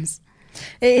other ones.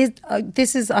 It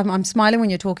is. I'm smiling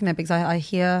when you're talking there, because I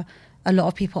hear a lot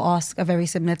of people ask a very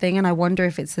similar thing, and I wonder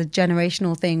if it's a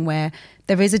generational thing, where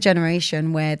there is a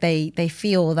generation where they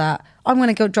feel that I'm going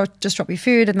to go just drop you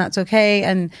food and that's okay,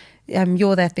 and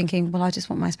you're there thinking, well, I just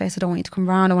want my space. I don't want you to come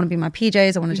around. I want to be in my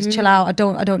PJs. I want to just chill out. I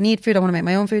don't need food. I want to make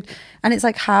my own food. And it's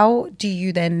like, how do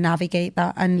you then navigate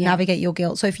that and navigate your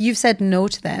guilt? So if you've said no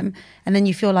to them and then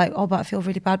you feel like, oh, but I feel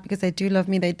really bad because they do love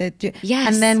me. They do.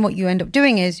 Yes. And then what you end up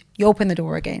doing is you open the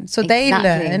door again. So they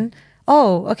learn,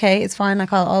 oh, okay, it's fine.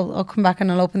 Like I'll come back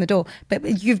and I'll open the door.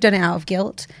 But you've done it out of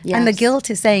guilt. Yes. And the guilt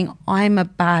is saying, I'm a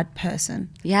bad person.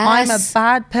 Yes. I'm a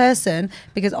bad person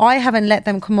because I haven't let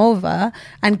them come over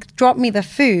and drop me the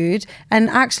food. And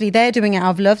actually they're doing it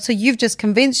out of love. So you've just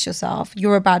convinced yourself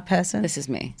you're a bad person. This is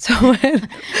me. So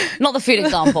not the food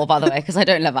example, by the way, because I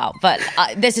don't live out. But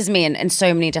this is me in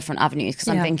so many different avenues, because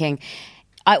I'm thinking,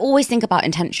 I always think about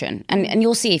intention, and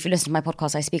you'll see if you listen to my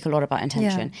podcast, I speak a lot about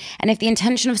intention. And if the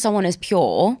intention of someone is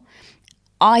pure,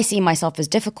 I see myself as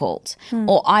difficult,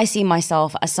 or I see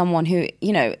myself as someone who,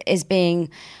 is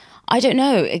being, I don't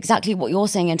know exactly what you're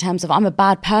saying in terms of I'm a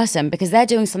bad person because they're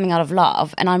doing something out of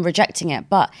love and I'm rejecting it.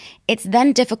 But it's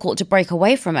then difficult to break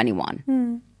away from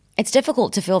anyone. It's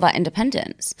difficult to feel that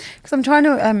independence. Because I'm trying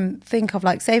to think of,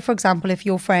 like, say, for example, if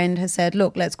your friend has said,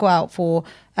 look, let's go out for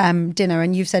dinner,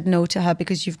 and you've said no to her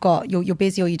because you're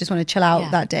busy or you just want to chill out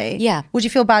that day. Yeah. Would you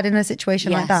feel bad in a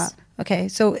situation like that? Okay.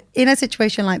 So in a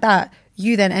situation like that,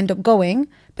 you then end up going.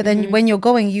 But then when you're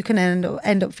going, you can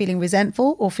end up feeling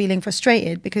resentful or feeling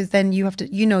frustrated, because then you have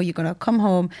to, you're going to come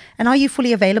home. And are you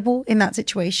fully available in that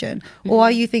situation? Or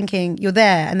are you thinking you're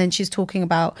there and then she's talking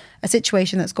about a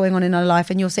situation that's going on in her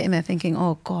life and you're sitting there thinking,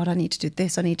 oh God, I need to do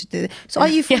this, I need to do this. So are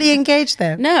you fully engaged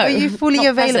there? No. Are you fully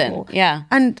available? Present. Yeah.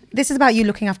 And this is about you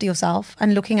looking after yourself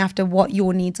and looking after what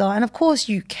your needs are. And of course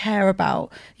you care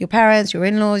about your parents, your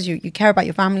in-laws, you care about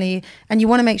your family, and you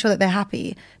want to make sure that they're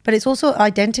happy. But it's also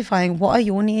identifying what are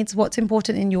your needs, what's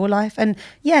important in your life. And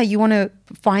yeah, you want to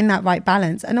find that right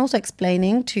balance, and also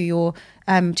explaining to your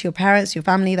parents, your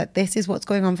family, that this is what's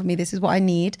going on for me, this is what I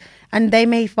need. And they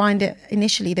may find it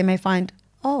initially, they may find,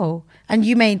 oh, and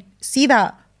you may see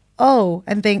that, oh,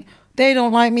 and think, they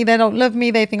don't like me, they don't love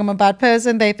me, they think I'm a bad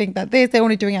person, they think that they're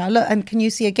only doing it out of love. And can you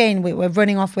see again, we're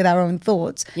running off with our own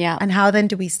thoughts. Yeah. And how then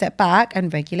do we step back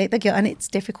and regulate the guilt? And it's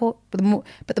difficult, but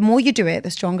the more you do it, the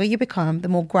stronger you become, the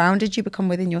more grounded you become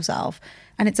within yourself.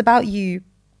 And it's about you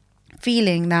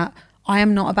feeling that I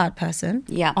am not a bad person.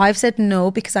 Yeah. I've said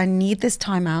no because I need this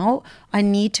time out. I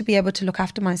need to be able to look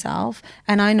after myself.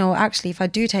 And I know actually if I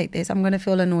do take this, I'm going to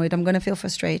feel annoyed, I'm going to feel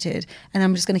frustrated, and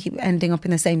I'm just going to keep ending up in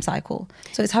the same cycle.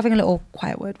 So it's having a little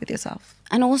quiet word with yourself.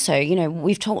 And also,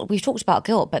 we've talked about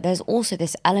guilt, but there's also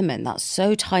this element that's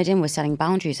so tied in with setting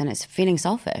boundaries, and it's feeling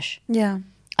selfish. Yeah.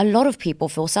 A lot of people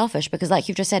feel selfish because, like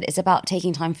you've just said, it's about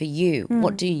taking time for you.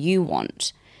 What do you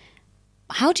want?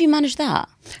 How do you manage that?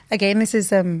 Again, this is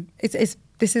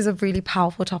this is a really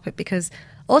powerful topic, because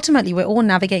ultimately we're all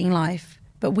navigating life,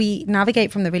 but we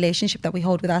navigate from the relationship that we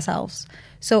hold with ourselves.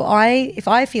 So if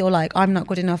I feel like I'm not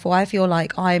good enough, or I feel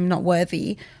like I'm not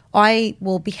worthy, I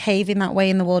will behave in that way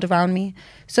in the world around me.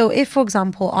 So if, for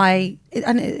example, I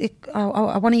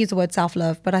want to use the word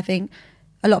self-love, but I think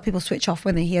a lot of people switch off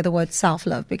when they hear the word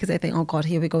self-love because they think, oh God,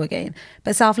 here we go again.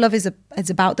 But self-love is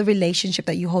about the relationship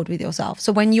that you hold with yourself.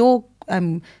 So when you're,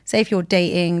 say if you're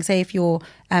dating, say if you're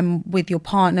with your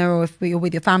partner, or if you're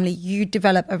with your family, you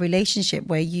develop a relationship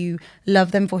where you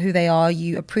love them for who they are,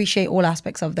 you appreciate all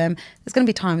aspects of them. There's going to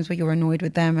be times where you're annoyed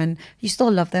with them and you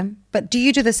still love them. But do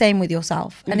you do the same with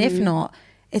yourself? And if not,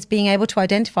 it's being able to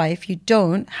identify, if you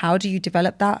don't, how do you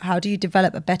develop that? How do you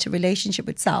develop a better relationship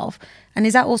with self? And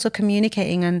is that also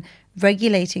communicating and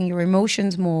regulating your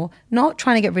emotions more, not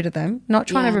trying to get rid of them, not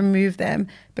trying to remove them,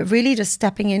 but really just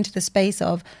stepping into the space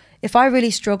of, if I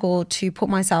really struggle to put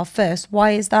myself first,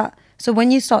 why is that? So when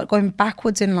you start going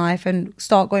backwards in life and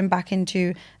start going back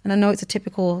into, and I know it's a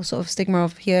typical sort of stigma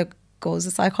of here goes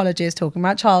the psychologist talking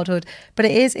about childhood, but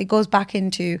it goes back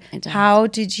into how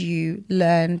did you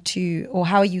learn to, or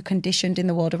how are you conditioned in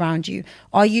the world around you?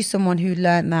 Are you someone who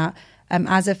learned that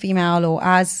as a female or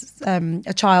as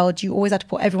a child, you always had to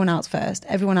put everyone else first.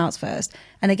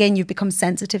 And again, you've become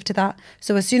sensitive to that.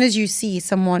 So as soon as you see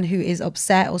someone who is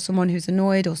upset, or someone who's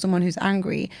annoyed, or someone who's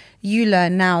angry, you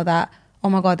learn now that, oh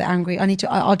my God, they're angry,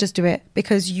 I'll just do it,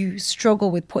 because you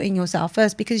struggle with putting yourself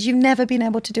first because you've never been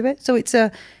able to do it. So it's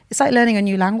like learning a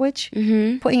new language,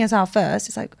 putting yourself first.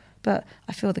 It's like, but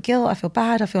I feel the guilt, I feel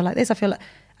bad, I feel like this, I feel like,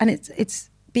 and it's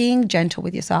being gentle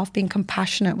with yourself, being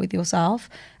compassionate with yourself,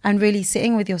 and really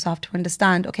sitting with yourself to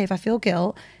understand, okay, if I feel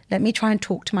guilt, let me try and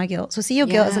talk to my guilt. So see your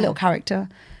guilt as a little character.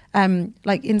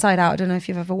 Like Inside Out, I don't know if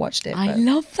you've ever watched it. I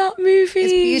love that movie.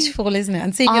 It's beautiful, isn't it?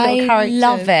 And seeing your little character. I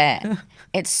love it.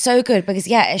 It's so good because,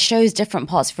 it shows different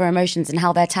parts of our emotions and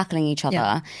how they're tackling each other.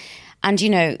 Yeah.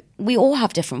 And, we all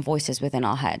have different voices within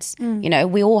our heads.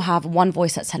 We all have one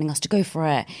voice that's telling us to go for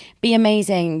it, be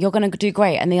amazing, you're going to do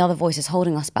great. And the other voice is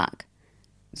holding us back.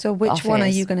 So which one are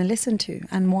you going to listen to,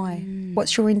 and why?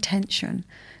 What's your intention?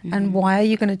 And why are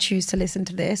you going to choose to listen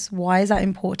to this? Why is that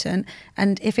important?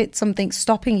 And if it's something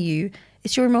stopping you,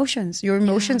 it's your emotions. Your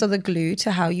emotions are the glue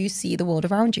to how you see the world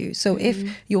around you. So if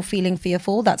you're feeling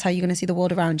fearful, that's how you're going to see the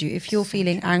world around you. If you're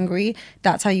feeling angry,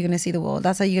 that's how you're going to see the world.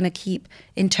 That's how you're going to keep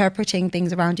interpreting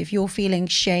things around you. If you're feeling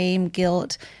shame,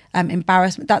 guilt,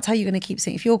 embarrassment, that's how you're going to keep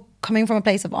seeing. If you're coming from a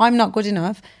place of, I'm not good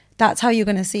enough, that's how you're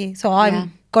going to see. So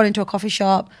I'm gone into a coffee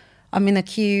shop, I'm in a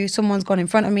queue, someone's gone in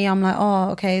front of me, I'm like,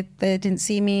 oh, okay, they didn't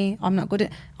see me, I'm not good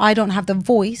at, I don't have the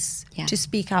voice to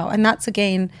speak out. And that's,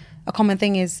 again, a common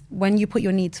thing is when you put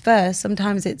your needs first,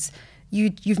 sometimes it's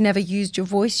you've never used your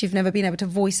voice, you've never been able to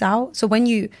voice out. So when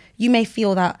you may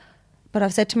feel that but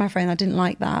I've said to my friend, I didn't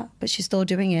like that, but she's still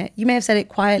doing it. You may have said it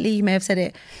quietly, you may have said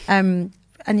it,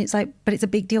 and it's like, but it's a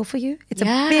big deal for you. It's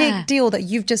a big deal that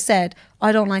you've just said,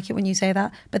 I don't like it when you say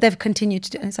that, but they've continued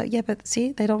to do it. And it's like, yeah, but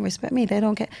see, they don't respect me. They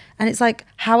don't get, and it's like,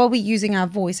 how are we using our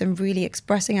voice and really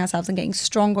expressing ourselves and getting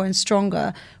stronger and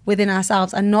stronger within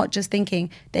ourselves, and not just thinking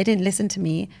they didn't listen to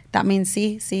me. That means,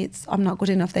 see, I'm not good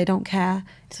enough. They don't care.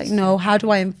 It's like, no, how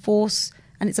do I enforce?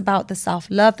 And it's about the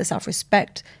self-love, the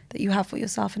self-respect that you have for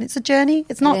yourself. And it's a journey.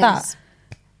 It's not that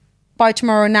by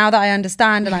tomorrow, now that I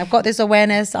understand and I've got this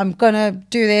awareness, I'm going to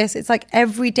do this. It's like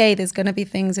every day there's going to be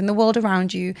things in the world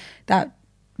around you that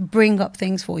bring up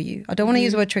things for you. I don't want to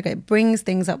use the word trigger. It brings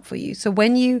things up for you. So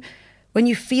when you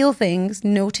feel things,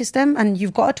 notice them, and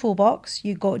you've got a toolbox,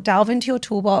 you go delve into your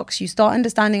toolbox, you start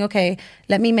understanding, okay,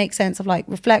 let me make sense of like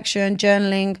reflection,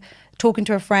 journaling, talking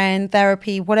to a friend,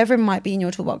 therapy, whatever it might be in your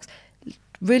toolbox.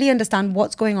 Really understand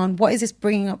what's going on. What is this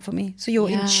bringing up for me? So you're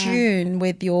in tune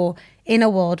with your inner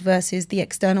world versus the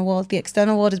external world. The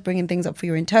external world is bringing things up for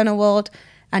your internal world.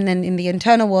 And then in the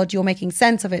internal world, you're making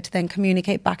sense of it to then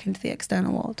communicate back into the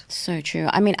external world. So true.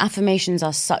 I mean, affirmations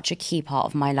are such a key part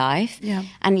of my life. Yeah.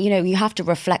 And, you know, you have to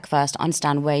reflect first,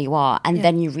 understand where you are, and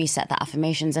then you reset the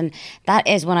affirmations. And that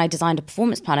is when I designed a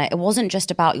performance planner. It wasn't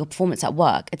just about your performance at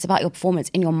work. It's about your performance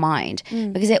in your mind,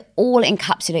 because it all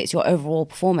encapsulates your overall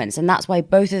performance. And that's why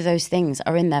both of those things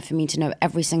are in there for me to know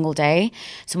every single day.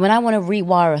 So when I want to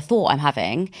rewire a thought I'm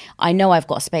having, I know I've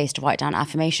got space to write down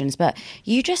affirmations. But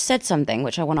you just said something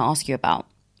which I want to ask you about.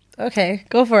 Okay,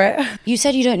 go for it. You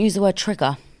said you don't use the word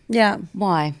trigger. Yeah.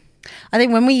 Why? I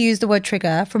think when we use the word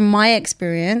trigger, from my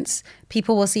experience,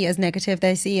 people will see it as negative.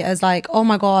 They see it as like, oh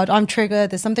my God, I'm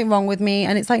triggered. There's something wrong with me.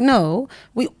 And it's like, no,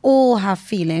 we all have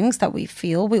feelings that we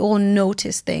feel. We all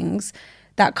notice things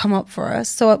that come up for us.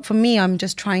 So for me, I'm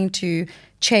just trying to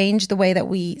change the way that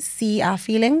we see our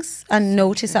feelings and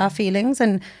notice our feelings.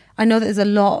 And I know that there's a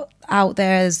lot out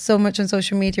there. There's so much on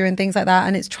social media and things like that.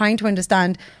 And it's trying to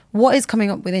understand what is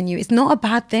coming up within you. It's not a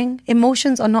bad thing.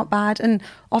 Emotions are not bad. And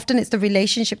often it's the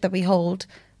relationship that we hold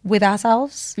with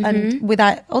ourselves and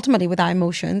ultimately with our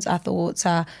emotions, our thoughts.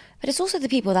 But it's also the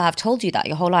people that have told you that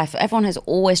your whole life. Everyone has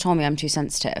always told me I'm too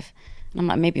sensitive. And I'm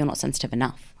like, maybe you're not sensitive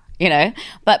enough. You know,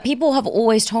 but people have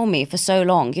always told me for so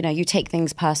long, you know, you take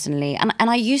things personally. And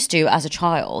I used to as a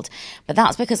child, but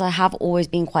that's because I have always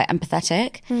been quite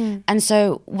empathetic. And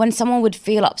so when someone would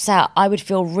feel upset, I would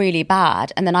feel really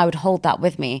bad. And then I would hold that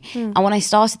with me. And when I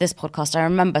started this podcast, I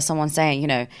remember someone saying, you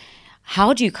know,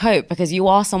 how do you cope? Because you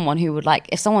are someone who would like,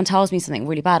 if someone tells me something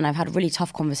really bad, and I've had really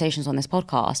tough conversations on this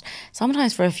podcast,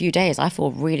 sometimes for a few days I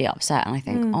feel really upset and I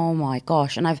think, oh my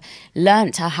gosh. And I've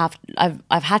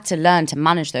had to learn to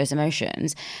manage those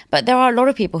emotions. But there are a lot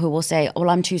of people who will say, well,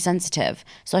 I'm too sensitive,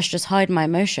 so I should just hide my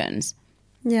emotions.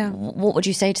 Yeah. What would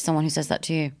you say to someone who says that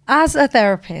to you? As a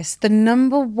therapist, the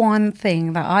number one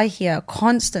thing that I hear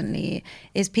constantly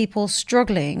is people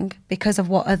struggling because of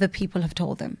what other people have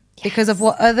told them. Yes. Because of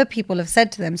what other people have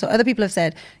said to them. So other people have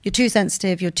said, you're too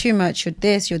sensitive, you're too much, you're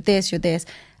this, you're this, you're this.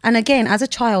 And again, as a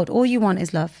child, all you want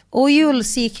is love. All you're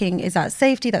seeking is that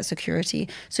safety, that security.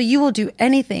 So you will do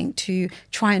anything to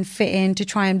try and fit in, to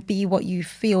try and be what you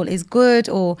feel is good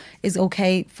or is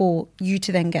okay for you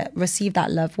to then receive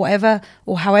that love, whatever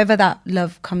or however that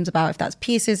love comes about, if that's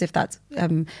pieces, if that's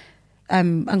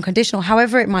unconditional,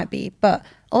 however it might be. But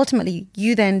ultimately,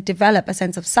 you then develop a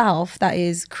sense of self that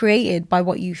is created by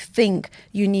what you think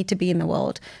you need to be in the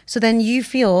world. So then you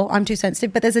feel, I'm too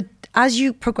sensitive, but as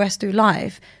you progress through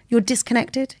life, you're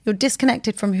disconnected. You're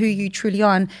disconnected from who you truly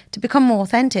are. And to become more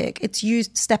authentic, it's you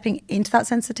stepping into that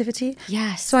sensitivity.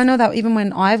 Yes. So I know that even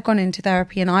when I've gone into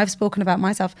therapy and I've spoken about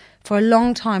myself, for a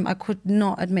long time, I could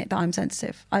not admit that I'm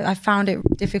sensitive. I found it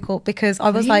difficult because I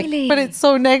was like, but it's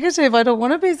so negative. I don't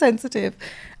want to be sensitive.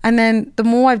 And then the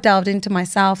more I've delved into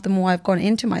myself, the more I've gone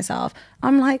into myself,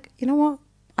 I'm like, you know what?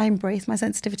 I embrace my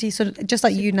sensitivity. So just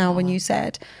like you now, when you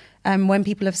said, when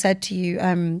people have said to you,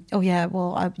 oh yeah,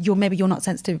 well, maybe you're not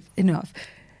sensitive enough.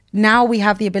 Now we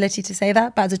have the ability to say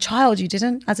that, but as a child you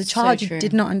didn't. As a child you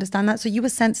did not understand that. So you were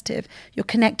sensitive. You're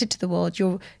connected to the world.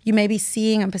 You may be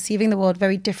seeing and perceiving the world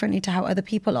very differently to how other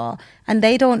people are. And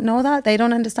they don't know that. They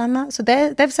don't understand that. So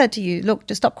they've said to you, look,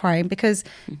 just stop crying, because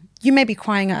you may be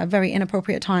crying at a very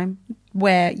inappropriate time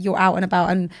where you're out and about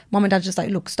and mom and dad just like,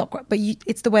 look, stop crying. But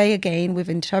it's the way, again, we've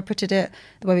interpreted it,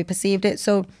 the way we perceived it.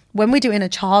 So when we do inner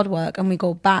child work and we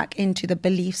go back into the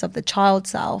beliefs of the child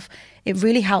self, it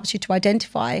really helps you to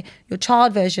identify your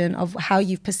child version of how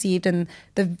you've perceived and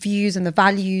the views and the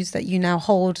values that you now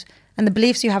hold and the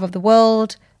beliefs you have of the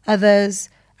world, others,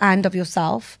 and of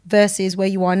yourself, versus where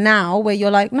you are now, where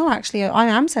you're like, no, actually, I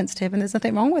am sensitive and there's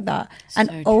nothing wrong with that.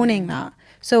 And owning that.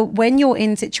 So when you're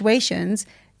in situations,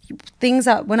 things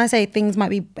that, when I say things might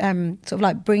be sort of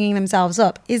like bringing themselves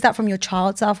up, is that from your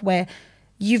child self where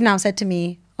you've now said to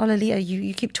me, oh, Lalitaa,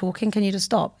 you keep talking, can you just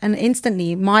stop? And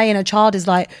instantly my inner child is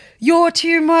like, you're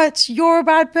too much, you're a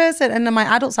bad person. And then my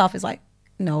adult self is like,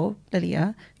 no,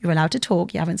 Lalitaa, you're allowed to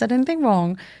talk. You haven't said anything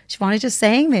wrong. Shivani's just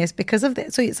saying this because of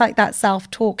this. So it's like that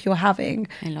self-talk you're having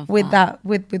with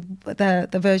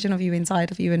the version of you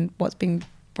inside of you and what's being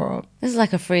brought up. This is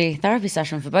like a free therapy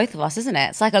session for both of us, isn't it?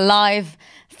 It's like a live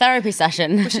therapy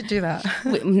session. We should do that.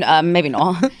 Maybe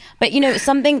not. But, you know,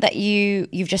 something that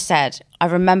you've just said, I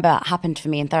remember happened for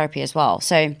me in therapy as well.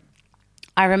 So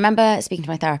I remember speaking to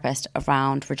my therapist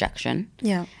around rejection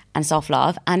and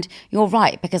self-love. And you're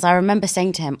right, because I remember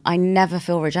saying to him, I never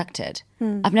feel rejected.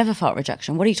 I've never felt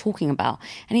rejection. What are you talking about?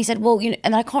 And he said, well, you know,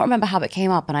 and I can't remember how it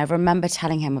came up. And I remember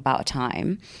telling him about a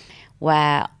time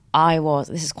where I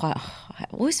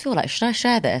always feel like, should I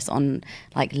share this on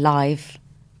like live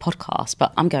podcast?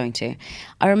 But I'm going to.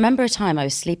 I remember a time I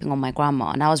was sleeping on my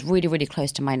grandma, and I was really, really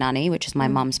close to my nanny, which is my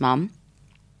mum's mum.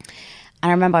 And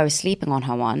I remember I was sleeping on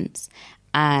her once,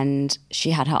 and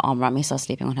she had her arm around me, so I was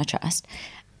sleeping on her chest.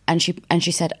 And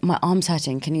she said, my arm's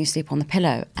hurting, can you sleep on the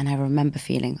pillow? And I remember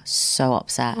feeling so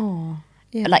upset. Oh.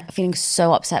 Yeah. Like feeling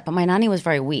so upset. But my nanny was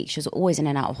very weak. She was always in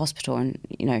and out of hospital. And,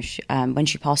 you know, when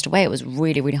she passed away, it was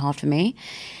really, really hard for me.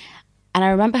 And I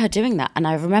remember her doing that. And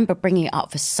I remember bringing it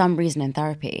up for some reason in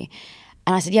therapy.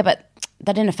 And I said, yeah, but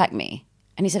that didn't affect me.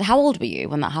 And he said, how old were you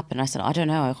when that happened? I said, I don't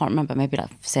know. I can't remember. Maybe like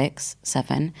 6,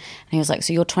 7. And he was like,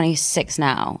 so you're 26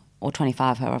 now, or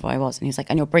 25, however I was. And he was like,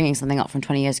 and you're bringing something up from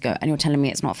 20 years ago and you're telling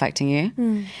me it's not affecting you?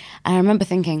 And I remember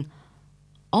thinking,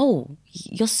 oh,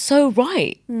 you're so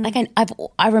right. Like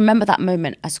I remember that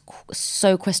moment as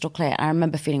so crystal clear. I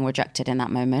remember feeling rejected in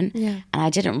that moment. And I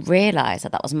didn't realize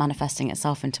that was manifesting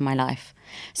itself into my life.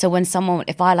 So when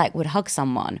if I like would hug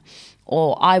someone,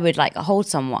 or I would like hold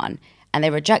someone and they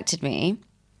rejected me,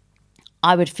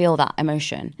 I would feel that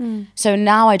emotion. So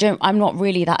now I'm not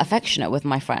really that affectionate with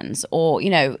my friends, or,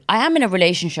 you know, I am in a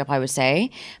relationship, I would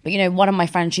say, but, you know, one of my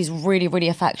friends, she's really, really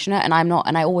affectionate, and I'm not,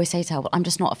 and I always say to her, well, I'm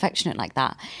just not affectionate like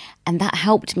that. And that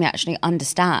helped me actually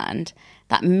understand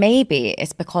that maybe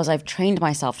it's because I've trained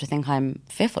myself to think I'm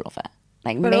fearful of it.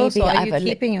 Like, but maybe also, are you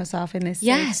keeping yourself in this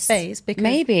safe space because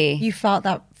maybe you felt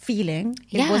that feeling?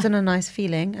 It wasn't a nice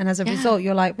feeling, and as a result,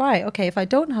 you're like, right, okay, if I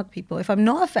don't hug people, if I'm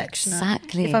not affectionate,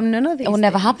 if I'm none of these, it will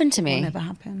never happen to me. It will never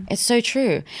happen. It's so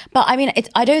true. But I mean,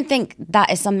 I don't think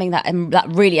that is something that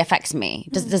really affects me.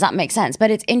 Does that make sense? But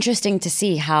it's interesting to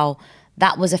see how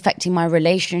that was affecting my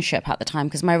relationship at the time,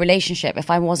 because my relationship,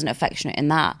 if I wasn't affectionate in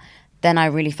that, then I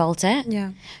really felt it. Yeah.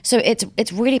 So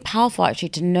it's really powerful actually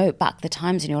to note back the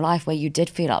times in your life where you did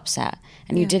feel upset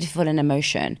and you did feel an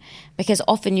emotion, because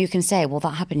often you can say, well,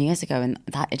 that happened years ago and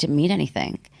that it didn't mean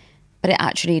anything, but it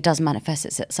actually does manifest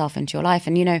itself into your life.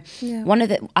 And, you know,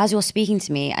 as you're speaking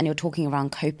to me and you're talking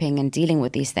around coping and dealing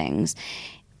with these things,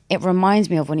 it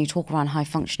reminds me of when you talk around high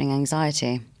functioning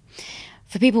anxiety.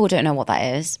 For people who don't know what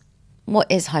that is,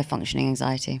 what is high functioning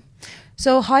anxiety?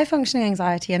 So high functioning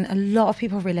anxiety, and a lot of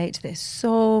people relate to this.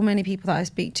 So many people that I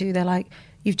speak to, they're like,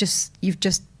 you've just,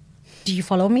 do you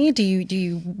follow me? Do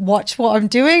you watch what I'm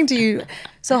doing?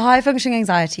 So high functioning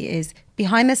anxiety is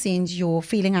behind the scenes, you're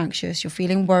feeling anxious, you're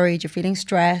feeling worried, you're feeling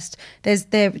stressed.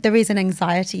 There is an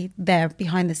anxiety there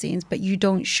behind the scenes, but you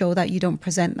don't show that, you don't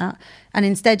present that. And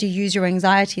instead you use your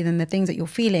anxiety, then the things that you're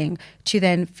feeling, to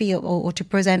then feel or to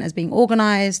present as being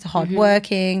organized,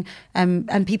 hardworking,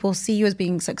 and people see you as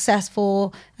being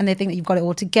successful, and they think that you've got it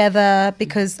all together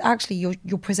because actually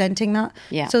you're presenting that.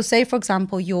 Yeah. So say, for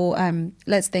example,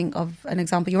 let's think of an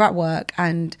example, you're at work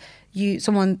and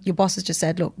your boss has just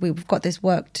said, look, we've got this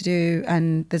work to do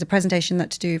and there's a presentation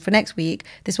to do for next week.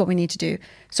 This is what we need to do.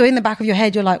 So in the back of your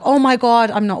head, you're like, oh my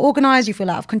God, I'm not organized. You feel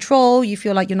out of control. You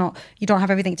feel like you don't have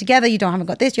everything together. You haven't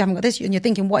got this. And you're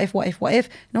thinking, what if?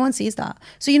 No one sees that.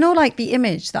 So, like the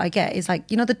image that I get is like,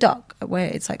 the duck where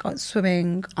it's like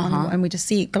swimming and we just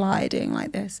see it gliding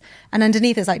like this. And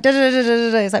underneath it's like,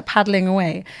 it's like paddling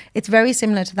away. It's very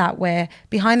similar to that, where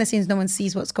behind the scenes, no one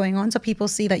sees what's going on. So people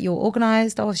see that you're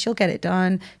organized. Oh, she'll get it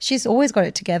done. She's always got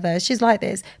it together. She's like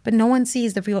this. But no one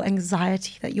sees the real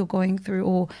anxiety that you're going through,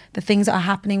 or the things that are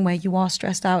happening where you are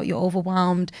stressed out, you're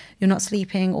overwhelmed, you're not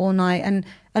sleeping all night. And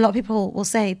a lot of people will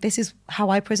say, this is how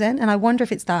I present. And I wonder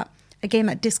if it's that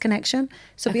disconnection.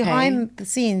 So behind the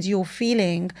scenes, you're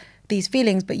feeling these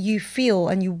feelings, but you feel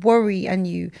and you worry and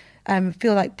you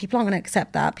feel like people aren't going to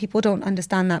accept that. People don't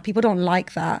understand that. People don't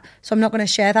like that. So I'm not going to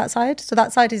share that side. So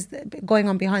that side is going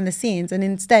on behind the scenes. And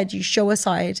instead you show a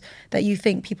side that you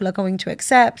think people are going to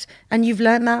accept. And you've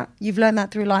learned that. You've learned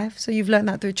that through life. So you've learned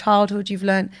that through childhood. You've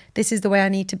learned this is the way I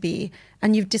need to be.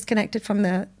 And you've disconnected from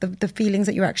the feelings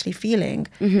that you're actually feeling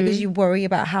because you worry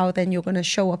about how then you're going to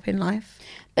show up in life.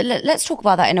 But let's talk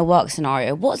about that in a work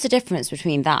scenario. What's the difference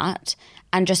between that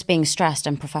and just being stressed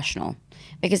and professional?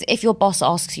 Because if your boss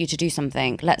asks you to do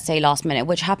something, let's say last minute,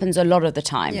 which happens a lot of the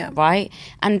time, right?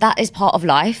 And that is part of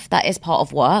life, that is part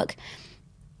of work.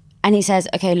 And he says,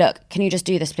 okay, look, can you just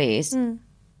do this, please?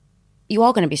 You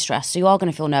are going to be stressed. So you are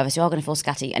going to feel nervous. You are going to feel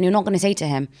scatty. And you're not going to say to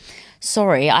him,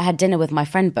 sorry, I had dinner with my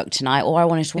friend booked tonight, or I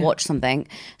wanted to watch something.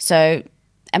 So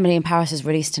Emily in Paris is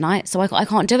released tonight, so I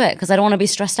can't do it because I don't want to be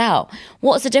stressed out.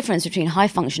 What's the difference between high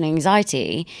functioning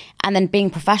anxiety and then being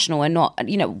professional and not,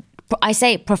 I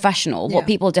say professional. What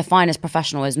people define as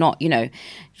professional is not,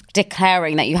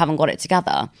 declaring that you haven't got it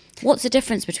together. What's the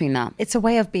difference between that? It's a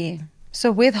way of being. So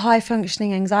with high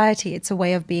functioning anxiety, it's a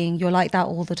way of being. You're like that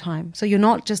all the time. So you're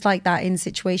not just like that in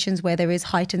situations where there is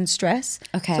heightened stress.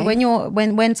 Okay. So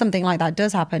when something like that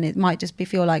does happen, it might just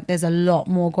feel like there's a lot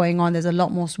more going on. There's a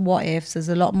lot more what ifs. There's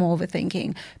a lot more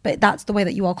overthinking. But that's the way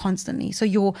that you are constantly. So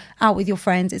you're out with your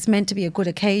friends. It's meant to be a good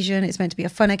occasion. It's meant to be a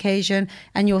fun occasion.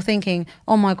 And you're thinking,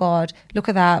 oh my God, look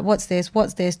at that. What's this?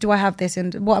 What's this? Do I have this?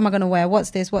 And what am I going to wear? What's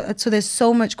this? So there's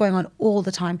so much going on all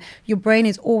the time. Your brain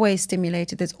is always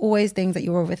stimulated. There's always things that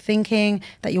you're overthinking,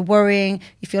 that you're worrying.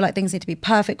 You feel like things need to be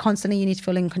perfect constantly. You need to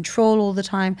feel in control all the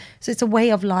time. So it's a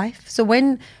way of life. So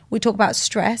when we talk about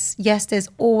stress, yes, there's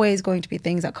always going to be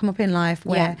things that come up in life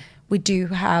where we do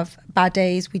have bad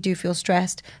days, we do feel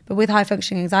stressed. But with high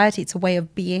functioning anxiety, it's a way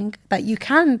of being that you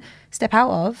can step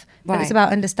out of. But it's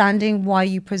about understanding why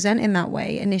you present in that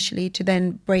way initially, to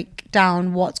then break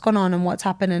down what's gone on and what's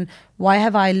happened and why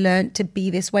have I learned to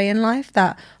be this way in life,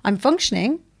 that I'm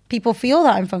functioning. People feel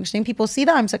that I'm functioning. People see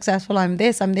that I'm successful. I'm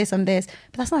this, I'm this, I'm this.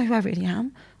 But that's not who I really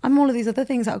am. I'm all of these other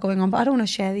things that are going on, but I don't want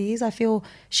to share these. I feel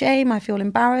shame. I feel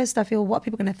embarrassed. I feel what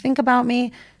people are going to think about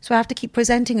me. So I have to keep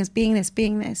presenting as being this,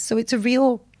 being this. So it's a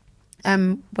real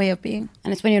way of being.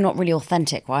 And it's when you're not really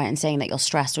authentic, right? And saying that you're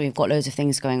stressed or you've got loads of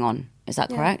things going on. Is that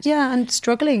correct? Yeah, and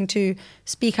struggling to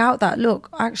speak out that, look,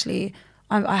 actually,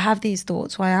 I have these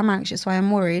thoughts, so I am anxious, so I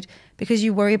am worried, because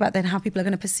you worry about then how people are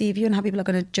going to perceive you and how people are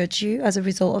going to judge you as a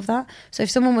result of that. So if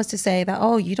someone was to say that,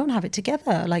 oh, you don't have it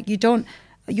together, like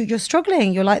you're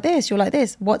struggling, you're like this,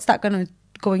 what's that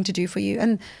going to do for you?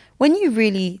 And when you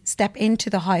really step into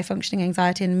the high functioning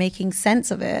anxiety and making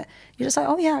sense of it, you're just like,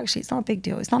 oh yeah, actually it's not a big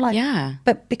deal. It's not like,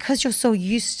 but because you're so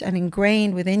used and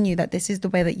ingrained within you that this is the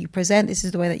way that you present, this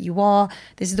is the way that you are,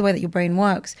 this is the way that your brain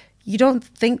works, you don't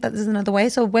think that there's another way.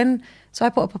 So I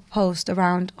put up a post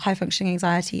around high functioning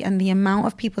anxiety, and the amount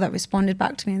of people that responded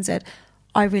back to me and said,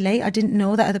 I relate. I didn't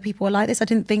know that other people were like this. I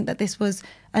didn't think that this was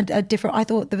a different, I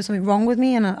thought there was something wrong with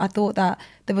me, and I thought that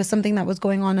there was something that was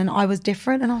going on and I was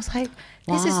different. And I was like,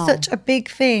 this is such a big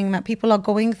thing that people are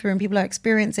going through and people are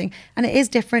experiencing. And it is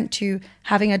different to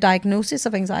having a diagnosis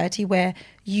of anxiety where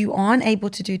you aren't able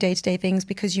to do day-to-day things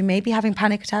because you may be having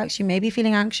panic attacks, you may be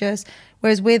feeling anxious.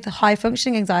 Whereas with high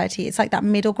functioning anxiety, it's like that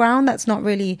middle ground that's not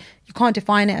really, you can't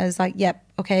define it as like, yep,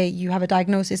 okay, you have a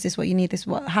diagnosis, this is what you need, this is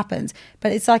what happens.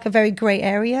 But it's like a very grey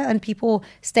area, and people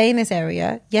stay in this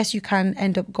area. Yes, you can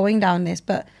end up going down this,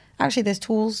 but actually there's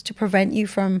tools to prevent you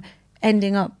from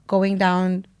ending up going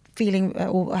down feeling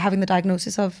or having the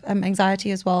diagnosis of anxiety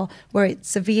as well, where it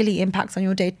severely impacts on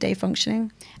your day-to-day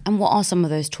functioning. And what are some of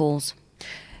those tools?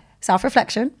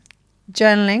 Self-reflection,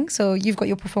 journaling. So you've got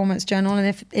your performance journal, and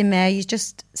if in there you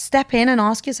just step in and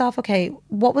ask yourself, okay,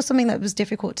 what was something that was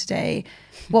difficult today?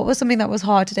 What was something that was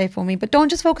hard today for me? But don't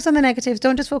just focus on the negatives.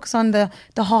 Don't just focus on the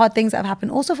hard things that have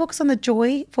happened. Also focus on the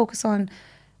joy. Focus on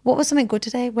what was something good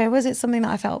today? Where was it something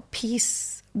that I felt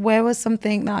peace? Where was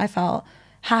something that I felt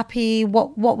happy?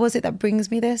 What was it that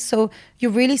brings me this? So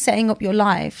you're really setting up your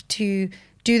life to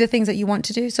do the things that you want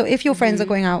to do. So if your friends are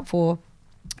going out for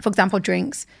example,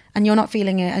 drinks, and you're not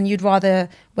feeling it and you'd rather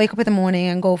wake up in the morning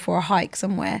and go for a hike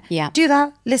somewhere, do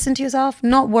that. Listen to yourself,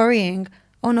 not worrying,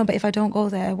 oh no, but if I don't go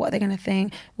there, what are they going to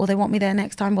think? Will they want me there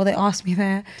next time? Will they ask me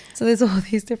there? So there's all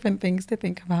these different things to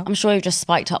think about. I'm sure you've just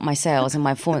spiked up my sales in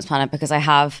my performance planner, because I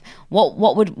have what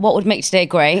would make today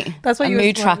great. That's what a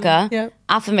mood tracker,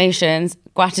 affirmations,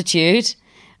 gratitude,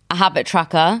 a habit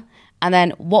tracker, and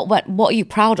then what are you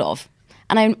proud of?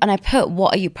 And I put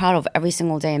what are you proud of every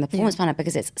single day in the performance planner,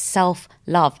 because it's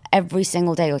self-love. Every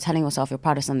single day you're telling yourself you're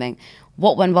proud of something.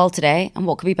 What went well today and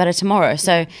what could be better tomorrow.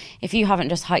 So if you haven't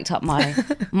just hiked up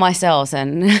my sales,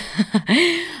 and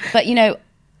but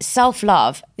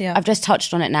self-love, Yeah. I've just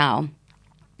touched on it now.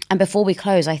 And before we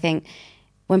close, I think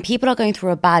when people are going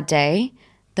through a bad day,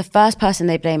 the first person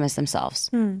they blame is themselves.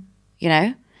 You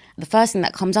know? The first thing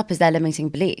that comes up is their limiting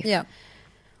belief. Yeah.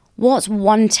 What's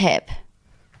one tip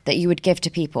that you would give to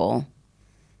people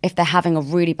if they're having a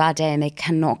really bad day and they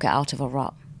cannot get out of a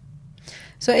rut?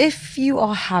 So if you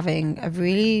are having a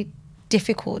really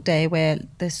difficult day where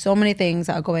there's so many things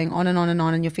that are going on and on and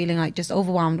on and you're feeling like just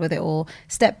overwhelmed with it all,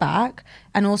 step back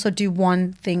and also do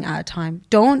one thing at a time.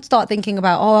 Don't start thinking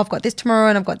about, oh, I've got this tomorrow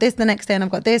and I've got this the next day and I've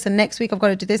got this and next week I've got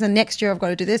to do this and next year I've got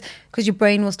to do this, because your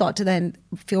brain will start to then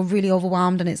feel really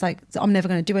overwhelmed and it's like, I'm never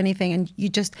going to do anything, and you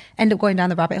just end up going down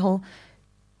the rabbit hole.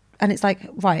 And it's like,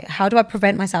 right, how do I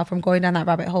prevent myself from going down that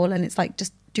rabbit hole? And it's like,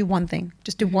 just do one thing.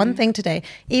 Just do one thing today.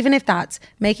 Even if that's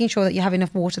making sure that you have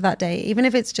enough water that day. Even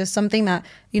if it's just something that,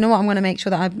 you know what, I'm going to make sure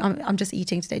that I'm just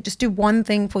eating today. Just do one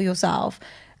thing for yourself.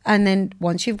 And then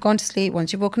once you've gone to sleep,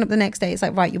 once you've woken up the next day, it's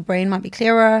like, right, your brain might be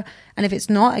clearer. And if it's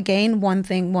not, again, one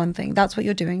thing. That's what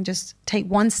you're doing. Just take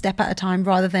one step at a time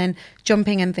rather than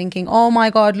jumping and thinking, oh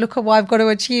my God, look at what I've got to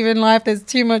achieve in life. There's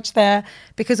too much there.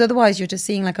 Because otherwise you're just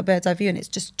seeing like a bird's eye view and it's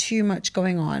just too much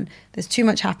going on. There's too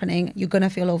much happening. You're going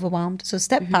to feel overwhelmed. So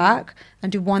step back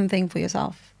and do one thing for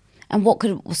yourself. And what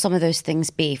could some of those things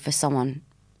be for someone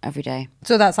every day?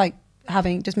 So that's like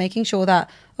just making sure that,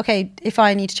 okay, if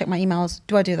I need to check my emails,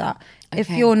 do I do that? Okay. If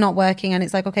you're not working and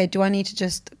it's like, okay, do I need to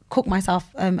just cook myself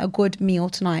a good meal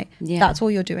tonight? Yeah. That's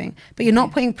all you're doing. But you're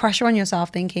not putting pressure on yourself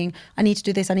thinking, I need to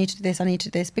do this, I need to do this, I need to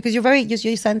do this. Because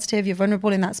you're sensitive, you're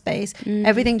vulnerable in that space.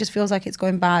 Everything just feels like it's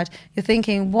going bad. You're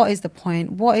thinking, what is the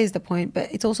point? What is the point? But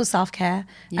it's also self-care.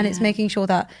 And it's making sure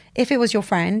that if it was your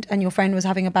friend and your friend was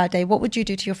having a bad day, what would you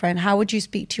do to your friend? How would you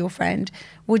speak to your friend?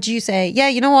 Would you say, yeah,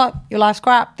 you know what? Your life's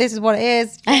crap. This is what it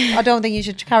is. I don't think you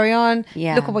should carry on.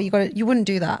 Yeah. Look at what you got. You wouldn't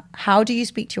do that. How do you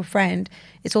speak to your friend?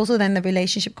 It's also then the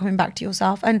relationship coming back to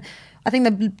yourself. And I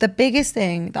think the biggest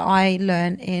thing that I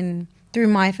learned through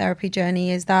my therapy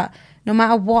journey is that no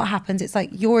matter what happens, it's like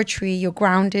you're a tree, you're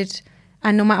grounded.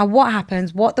 And no matter what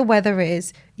happens, what the weather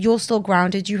is, you're still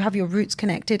grounded, you have your roots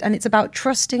connected. And it's about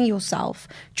trusting yourself,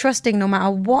 trusting no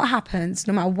matter what happens,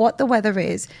 no matter what the weather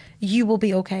is, you will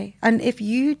be okay. And if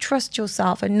you trust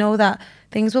yourself and know that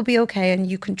things will be okay, and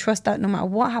you can trust that no matter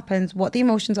what happens, what the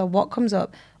emotions are, what comes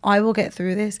up, I will get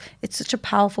through this. It's such a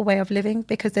powerful way of living,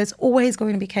 because there's always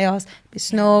going to be chaos, be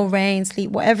snow, rain,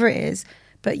 sleet, whatever it is.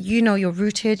 But you know you're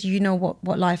rooted, you know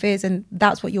what life is, and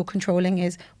that's what you're controlling,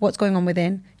 is what's going on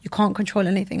within. You can't control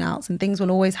anything else, and things will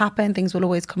always happen, things will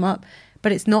always come up.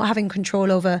 But it's not having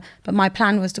control over, but my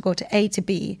plan was to go to A to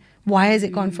B. Why has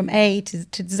it gone from A to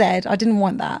Z? I didn't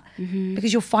want that.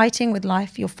 Because you're fighting with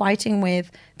life, you're fighting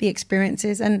with the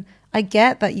experiences. And I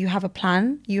get that you have a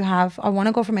plan. I want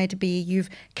to go from A to B. You've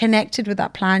connected with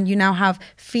that plan. You now have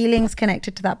feelings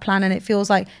connected to that plan. And it feels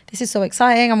like, this is so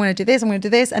exciting. I'm going to do this. I'm going to do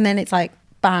this. And then it's like,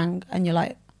 bang. And you're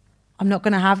like, I'm not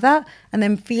going to have that. And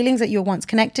then feelings that you were once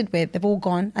connected with, they've all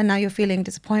gone. And now you're feeling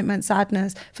disappointment,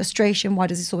 sadness, frustration. Why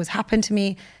does this always happen to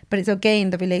me? But it's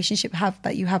again, the relationship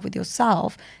that you have with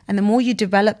yourself. And the more you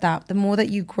develop that, the more that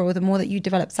you grow, the more that you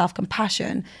develop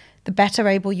self-compassion, the better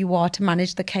able you are to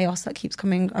manage the chaos that keeps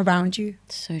coming around you.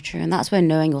 So true. And that's where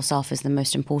knowing yourself is the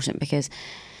most important, because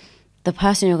the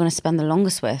person you're going to spend the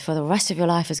longest with for the rest of your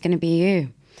life is going to be you.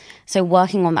 So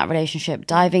working on that relationship,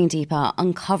 diving deeper,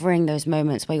 uncovering those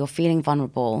moments where you're feeling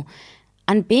vulnerable.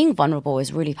 And being vulnerable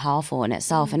is really powerful in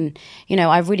itself. And,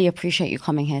 I really appreciate you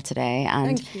coming here today.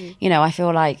 And, Thank you. I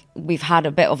feel like we've had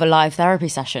a bit of a live therapy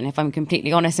session, if I'm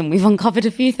completely honest, and we've uncovered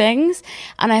a few things.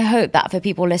 And I hope that for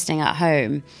people listening at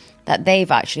home, that they've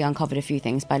actually uncovered a few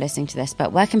things by listening to this.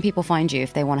 But where can people find you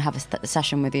if they want to have a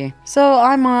session with you? So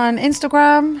I'm on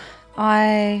Instagram.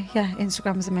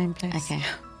 Instagram is the main place.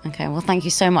 Okay, well, thank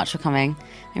you so much for coming.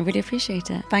 I really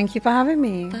appreciate it. Thank you for having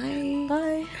me. Bye.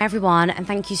 Bye. Everyone, and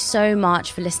thank you so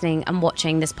much for listening and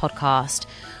watching this podcast.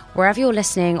 Wherever you're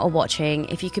listening or watching,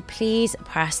 if you could please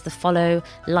press the follow,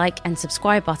 like, and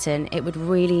subscribe button, it would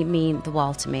really mean the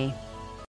world to me.